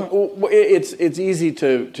 Please. It's easy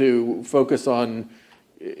to focus on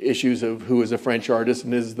issues of who is a French artist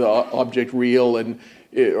and is the object real, and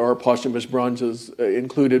are posthumous bronzes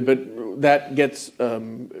included, but that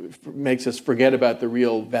makes us forget about the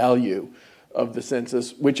real value of the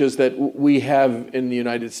census, which is that we have in the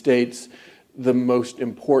United States the most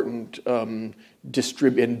important and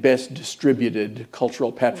best distributed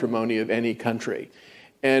cultural patrimony of any country.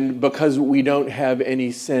 And because we don't have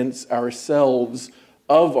any sense ourselves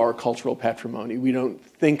of our cultural patrimony, we don't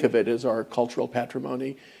think of it as our cultural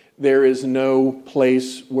patrimony, there is no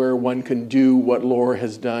place where one can do what Laure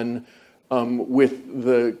has done with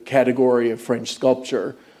the category of French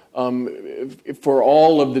sculpture for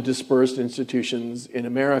all of the dispersed institutions in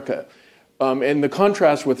America. And the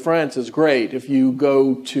contrast with France is great. If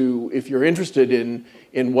you're interested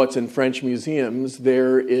in what's in French museums,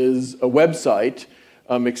 there is a website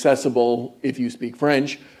accessible, if you speak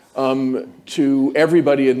French, to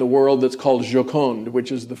everybody in the world that's called Joconde,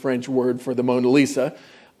 which is the French word for the Mona Lisa.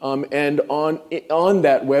 And on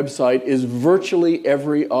that website is virtually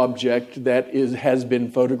every object that has been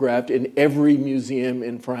photographed in every museum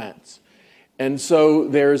in France. And so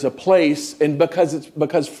there's a place, and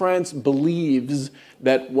because France believes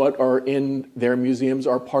that what are in their museums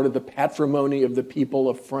are part of the patrimony of the people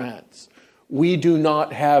of France, We do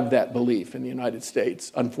not have that belief in the United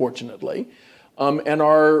States, unfortunately. And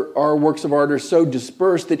our works of art are so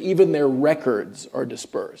dispersed that even their records are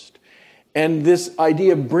dispersed. And this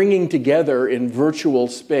idea of bringing together in virtual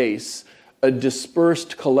space a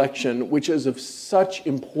dispersed collection, which is of such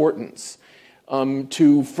importance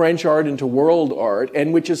to French art and to world art,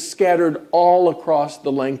 and which is scattered all across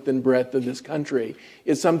the length and breadth of this country,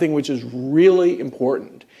 is something which is really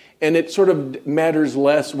important. And it sort of matters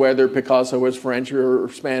less whether Picasso was French or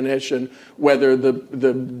Spanish, and whether the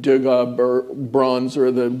Degas bronze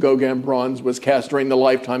or the Gauguin bronze was cast during the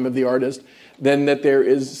lifetime of the artist, than that there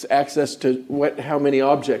is access to how many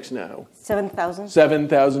objects now? 7,000.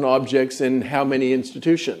 7,000 objects in how many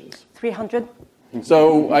institutions? 300.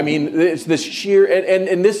 So, I mean, it's this sheer,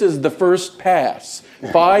 and this is the first pass.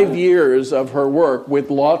 5 years of her work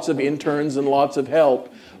with lots of interns and lots of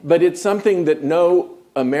help, but it's something that no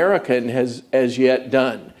American has as yet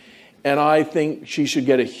done. And I think she should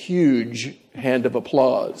get a huge hand of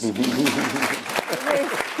applause. Thank you.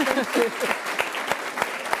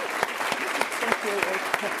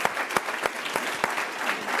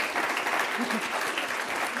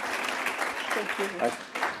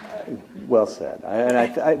 Well said. And I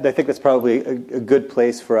think that's probably a good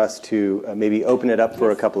place for us to maybe open it up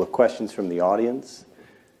for a couple of questions from the audience.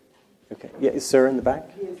 Okay. Yeah, sir, in the back.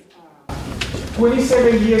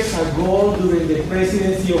 27 years ago, during the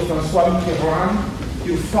presidency of François Mitterrand,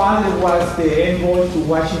 your father was the envoy to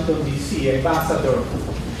Washington, D.C., ambassador to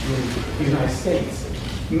the United States.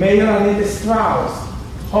 Mayor Annette Strauss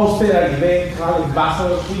hosted an event called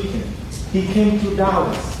Ambassador's Weekend. He came to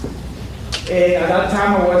Dallas. And at that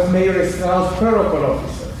time, I was Mayor Strauss' protocol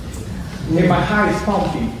officer. And my heart is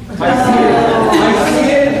pumping. I see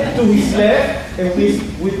it to his left, and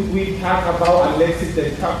we talk about Alexis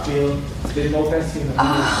de Tocqueville, the democracy. So I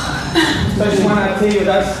just want to tell you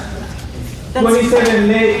that's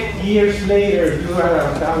 27 years later, you are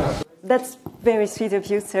at Dallas. That's very sweet of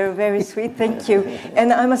you, sir. Very sweet. Thank you.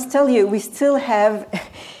 And I must tell you, we still have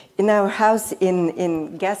in our house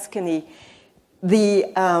in Gascony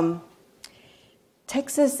the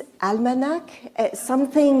Texas Almanac,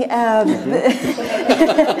 something that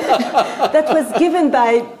was given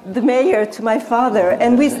by the mayor to my father,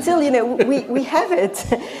 and we still, we have it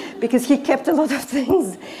because he kept a lot of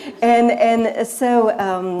things, and so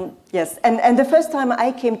yes, and the first time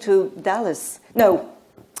I came to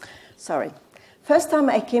first time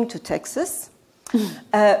I came to Texas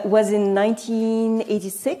was in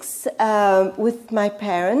 1986 with my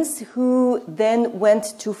parents, who then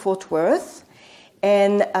went to Fort Worth.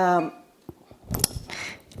 And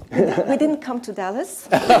we didn't come to Dallas.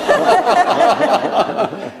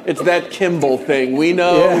 It's that Kimball thing. We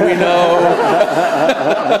know.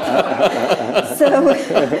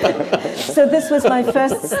 So this was my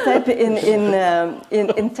first step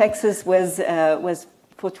in Texas was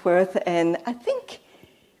Fort Worth, and I think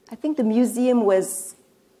the museum was,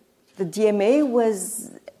 the DMA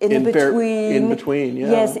was in between, yeah.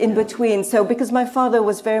 Yes, in between. So because my father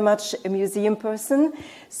was very much a museum person,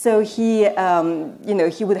 so he,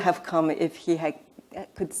 he would have come if he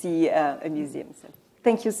could see a museum. So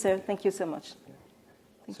thank you, sir. Thank you so much.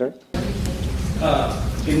 Sir?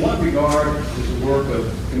 In what regard is the work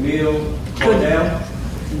of Camille Claudel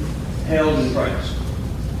held in France?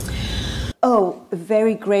 Oh, a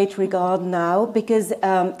very great regard now, because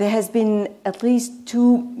there has been at least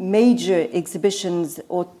 2 major exhibitions,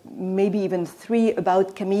 or maybe even 3,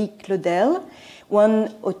 about Camille Claudel, 1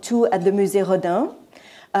 or 2 at the Musée Rodin,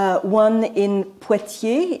 1 in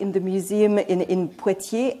Poitiers, in the museum in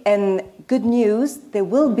Poitiers, and good news, there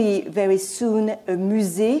will be very soon a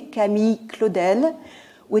Musée Camille Claudel,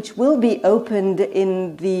 which will be opened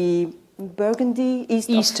in the Burgundy,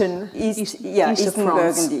 eastern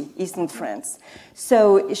Burgundy, eastern France.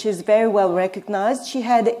 So she's very well recognized.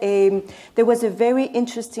 There was a very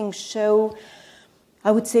interesting show,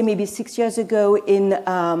 I would say maybe 6 years ago in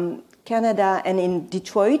Canada and in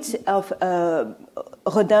Detroit, of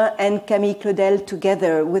Rodin and Camille Claudel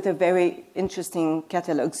together, with a very interesting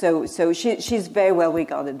catalogue. So she's very well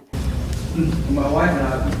regarded. My wife and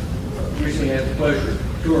I recently had the pleasure of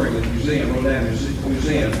touring the museum, Rodin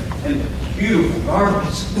Museum, and beautiful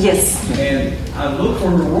garments. Yes. And I looked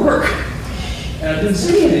for her work, and I didn't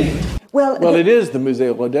see any. Well, it is the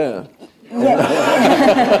Musée Rodin.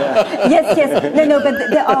 Yes. No, but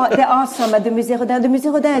there are some at the Musée Rodin. The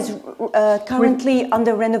Musée Rodin is currently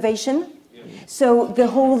under renovation. So the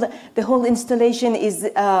whole installation is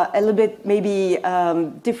a little bit maybe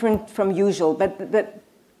different from usual, but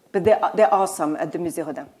But there are some at the Musée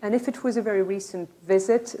Rodin. And if it was a very recent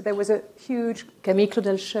visit, there was a huge Camille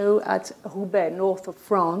Claudel show at Roubaix, north of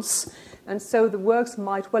France. And so the works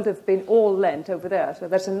might well have been all lent over there. So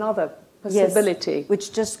that's another possibility. Yes,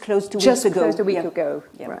 which just closed a week ago. Just closed a week ago,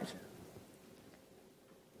 right.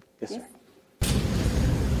 Yes, sir.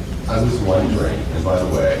 I was wondering, and by the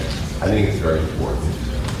way, I think it's very important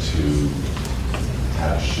to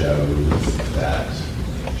have shows that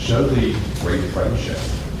show the great friendship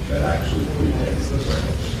that actually predates the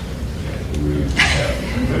French. We have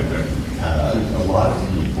had a lot of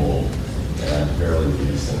people, and fairly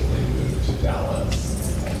recently moved to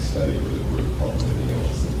Dallas and studied with a group called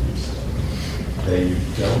Millennials in Houston. They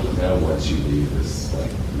don't know once you leave this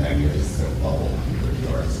like magnificent bubble of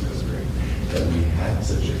the arts history that we had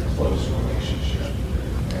such a close relationship.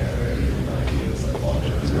 And ideas like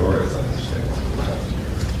entrepreneurs understand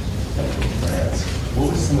and from France.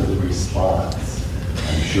 What was some of the response?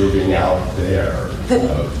 I'm sure being out there,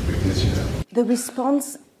 because you know. The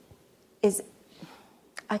response is,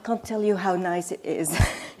 I can't tell you how nice it is.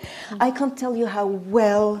 I can't tell you how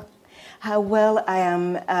well I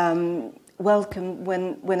am welcomed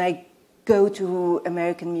when I go to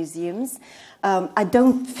American museums. I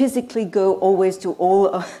don't physically go always to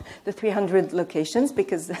all the 300 locations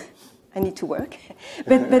because I need to work.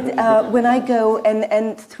 But when I go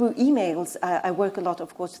and through emails, I work a lot,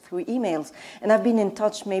 of course, through emails. And I've been in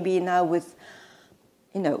touch maybe now with,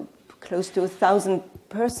 close to 1,000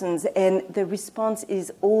 persons. And the response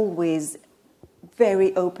is always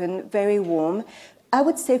very open, very warm. I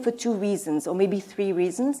would say for 2 reasons, or maybe 3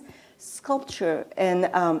 reasons. Sculpture, and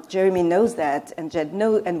Jeremy knows that, and Jed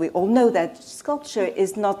knows, and we all know that sculpture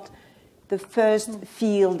is not the first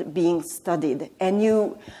field being studied. And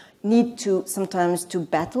you need to sometimes to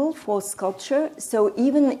battle for sculpture. So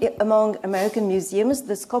even among American museums,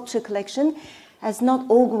 the sculpture collection has not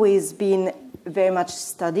always been very much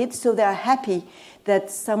studied. So they are happy that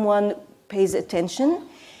someone pays attention.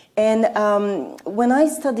 And when I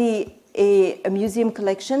study a museum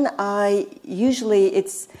collection,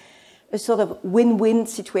 it's a sort of win-win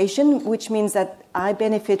situation, which means that I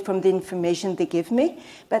benefit from the information they give me,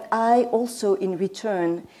 but I also, in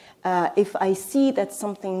return, if I see that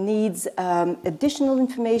something needs additional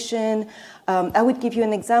information, I would give you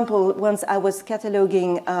an example. Once I was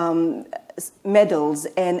cataloging medals,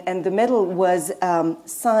 and the medal was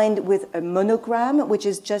signed with a monogram, which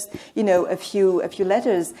is just a few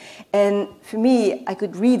letters. And for me, I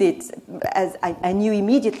could read it as I knew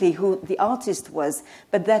immediately who the artist was,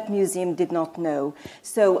 but that museum did not know.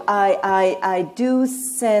 So I do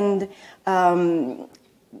send.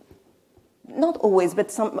 Not always,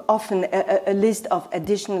 but often a list of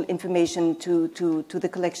additional information to the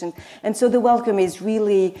collection. And so the welcome is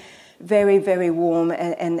really very, very warm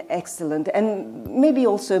and excellent. And maybe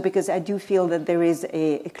also because I do feel that there is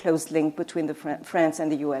a close link between France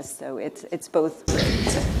and the US, so it's both.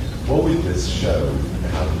 What would this show,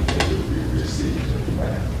 how do you think it would be received in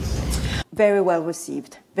France? Very well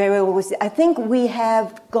received. Very well received. I think we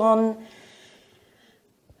have gone...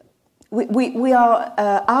 We are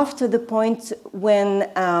after the point when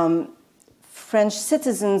French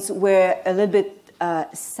citizens were a little bit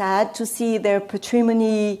sad to see their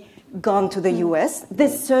patrimony gone to the U.S.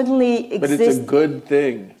 This certainly exists. But it's a good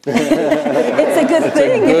thing. It's a good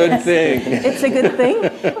thing. It's a good thing. It's a good thing.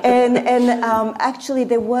 And actually,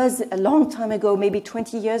 there was a long time ago, maybe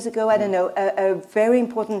 20 years ago, I don't know, a very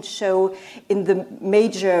important show in the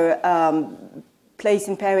major place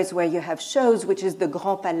in Paris where you have shows, which is the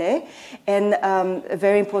Grand Palais, and a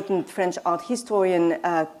very important French art historian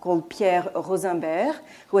called Pierre Rosenberg,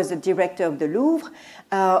 who was the director of the Louvre,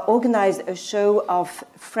 organized a show of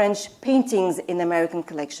French paintings in American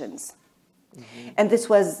collections. Mm-hmm. And this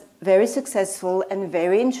was very successful and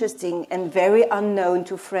very interesting and very unknown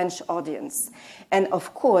to French audience. And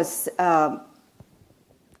of course,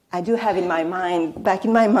 I do have back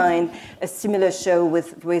in my mind, a similar show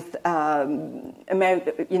with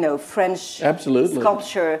French Absolutely.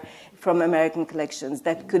 Sculpture from American collections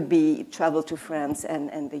that could be traveled to France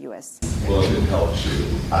and the US. Well, if it helps you,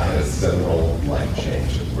 I had a seminal life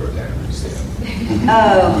change at the Rodin Museum.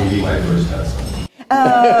 Oh. Maybe my first husband.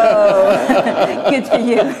 Oh, good for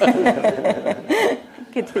you.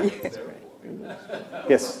 Good for you.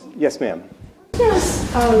 Yes, ma'am.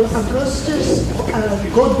 Does Augustus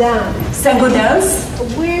Godin? Saint-Gaudens?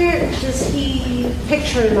 Where does he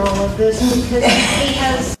picture in all of this? Because he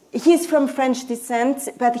has He's from French descent,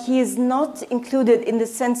 but he is not included in the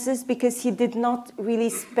census because he did not really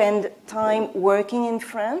spend time working in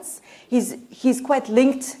France. He's quite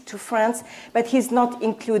linked to France, but he's not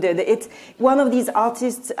included. It's one of these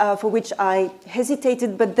artists for which I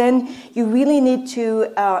hesitated, but then you really need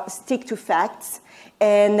to stick to facts.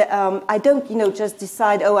 And I don't, just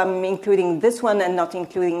decide, oh, I'm including this one and not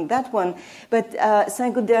including that one. But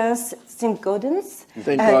Augustus St. Gaudens.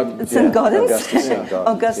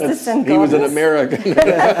 He was an American.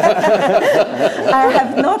 I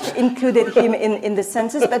have not included him in the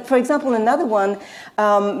census. But for example, another one,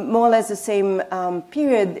 more or less the same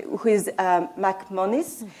period, who is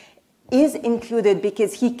MacMonnies, is included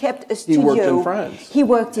because he kept a studio. He worked in France. He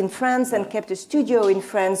worked in France and kept a studio in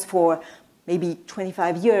France for maybe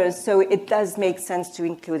 25 years, so it does make sense to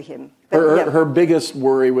include him. But, her biggest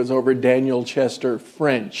worry was over Daniel Chester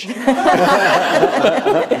French. How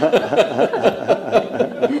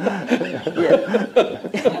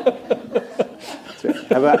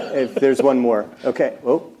about if there's one more? Okay.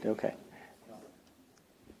 Oh, okay.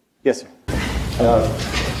 Yes, sir.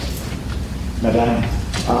 Madame,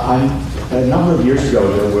 a number of years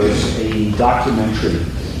ago there was a documentary,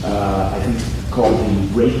 I think, called The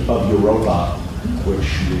Rape of Europa, which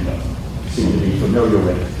you seem to be familiar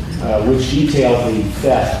with, which detailed the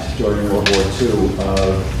theft during World War II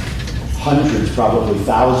of hundreds, probably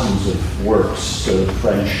thousands of works of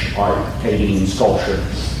French art, painting, and sculpture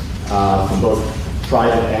from both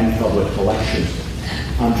private and public collections.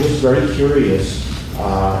 I'm just very curious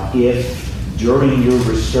if during your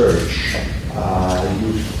research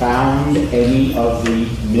you found any of the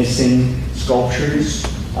missing sculptures,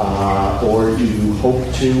 or do you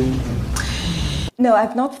hope to? No,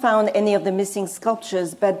 I've not found any of the missing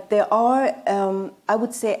sculptures, but there are, I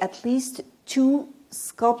would say, at least 2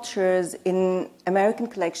 sculptures in American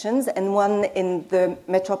collections and one in the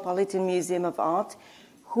Metropolitan Museum of Art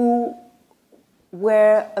who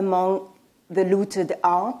were among the looted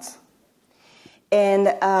art. And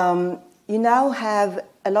you now have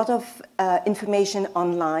a lot of information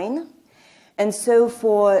online. And so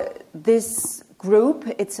for this group,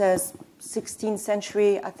 it's a 16th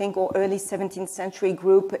century, I think, or early 17th century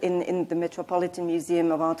group in the Metropolitan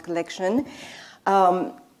Museum of Art collection.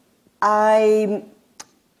 I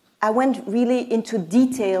went really into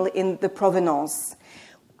detail in the provenance.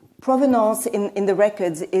 Provenance in the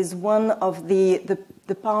records is one of the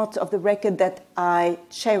part of the record that I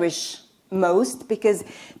cherish most, because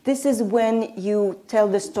this is when you tell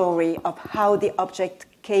the story of how the object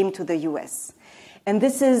came to the US. And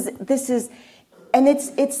this is and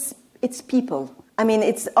it's people. I mean,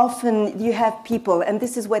 it's often you have people, and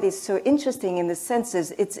this is what is so interesting in the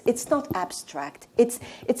census. It's not abstract. It's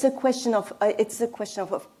a question of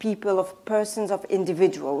people, of persons, of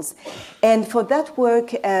individuals. And for that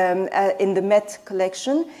work in the Met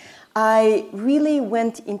collection, I really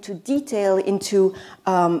went into detail into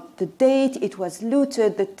the date it was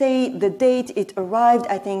looted, the date it arrived,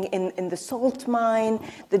 I think, in the salt mine,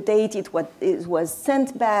 the date it was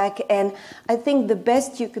sent back. And I think the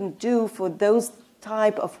best you can do for those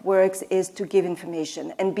type of works is to give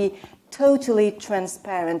information and be totally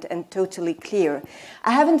transparent and totally clear.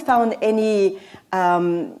 I haven't found any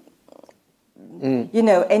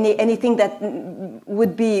anything that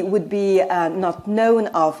would be not known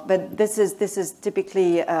of, but this is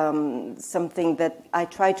typically something that I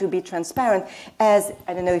try to be transparent. As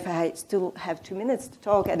I don't know if I still have 2 minutes to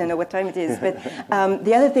talk. I don't know what time it is, but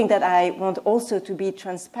the other thing that I want also to be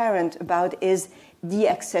transparent about is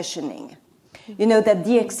deaccessioning. You know that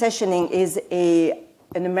deaccessioning is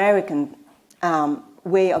an American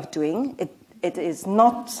way of doing it. It is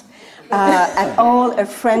not at all a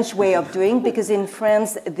French way of doing, because in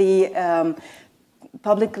France the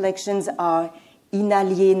public collections are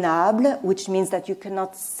inaliénables, which means that you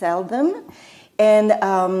cannot sell them. And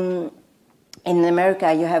in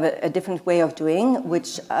America you have a different way of doing,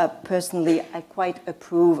 which personally I quite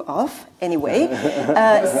approve of. Anyway,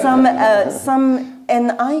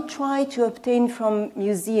 and I try to obtain from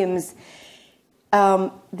museums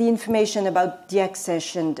the information about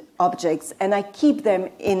deaccessioned objects, and I keep them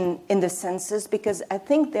in the census because I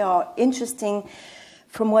think they are interesting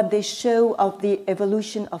from what they show of the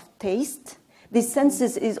evolution of taste. The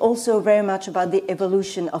census is also very much about the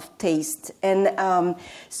evolution of taste. And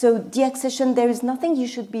so deaccession, there is nothing you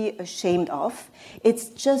should be ashamed of. It's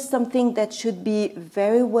just something that should be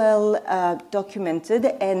very well documented.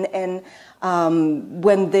 And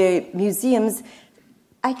when the museums,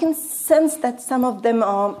 I can sense that some of them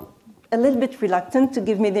are a little bit reluctant to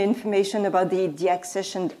give me the information about the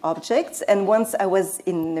deaccessioned objects. And once I was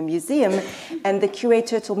in the museum and the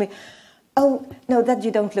curator told me, Oh, no, that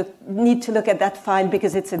you don't need to look at that file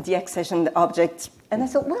because it's a deaccessioned object. And I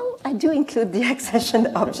thought, well, I do include the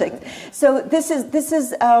deaccessioned object. So this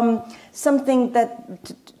is something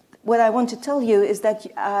that, what I want to tell you is that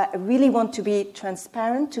I really want to be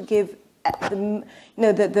transparent, to give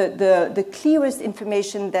the clearest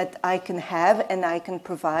information that I can have and I can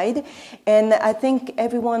provide. And I think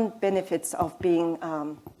everyone benefits of being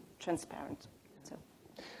transparent.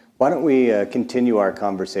 Why don't we continue our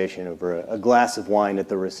conversation over a glass of wine at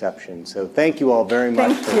the reception? So thank you all very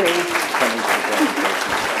much for coming to the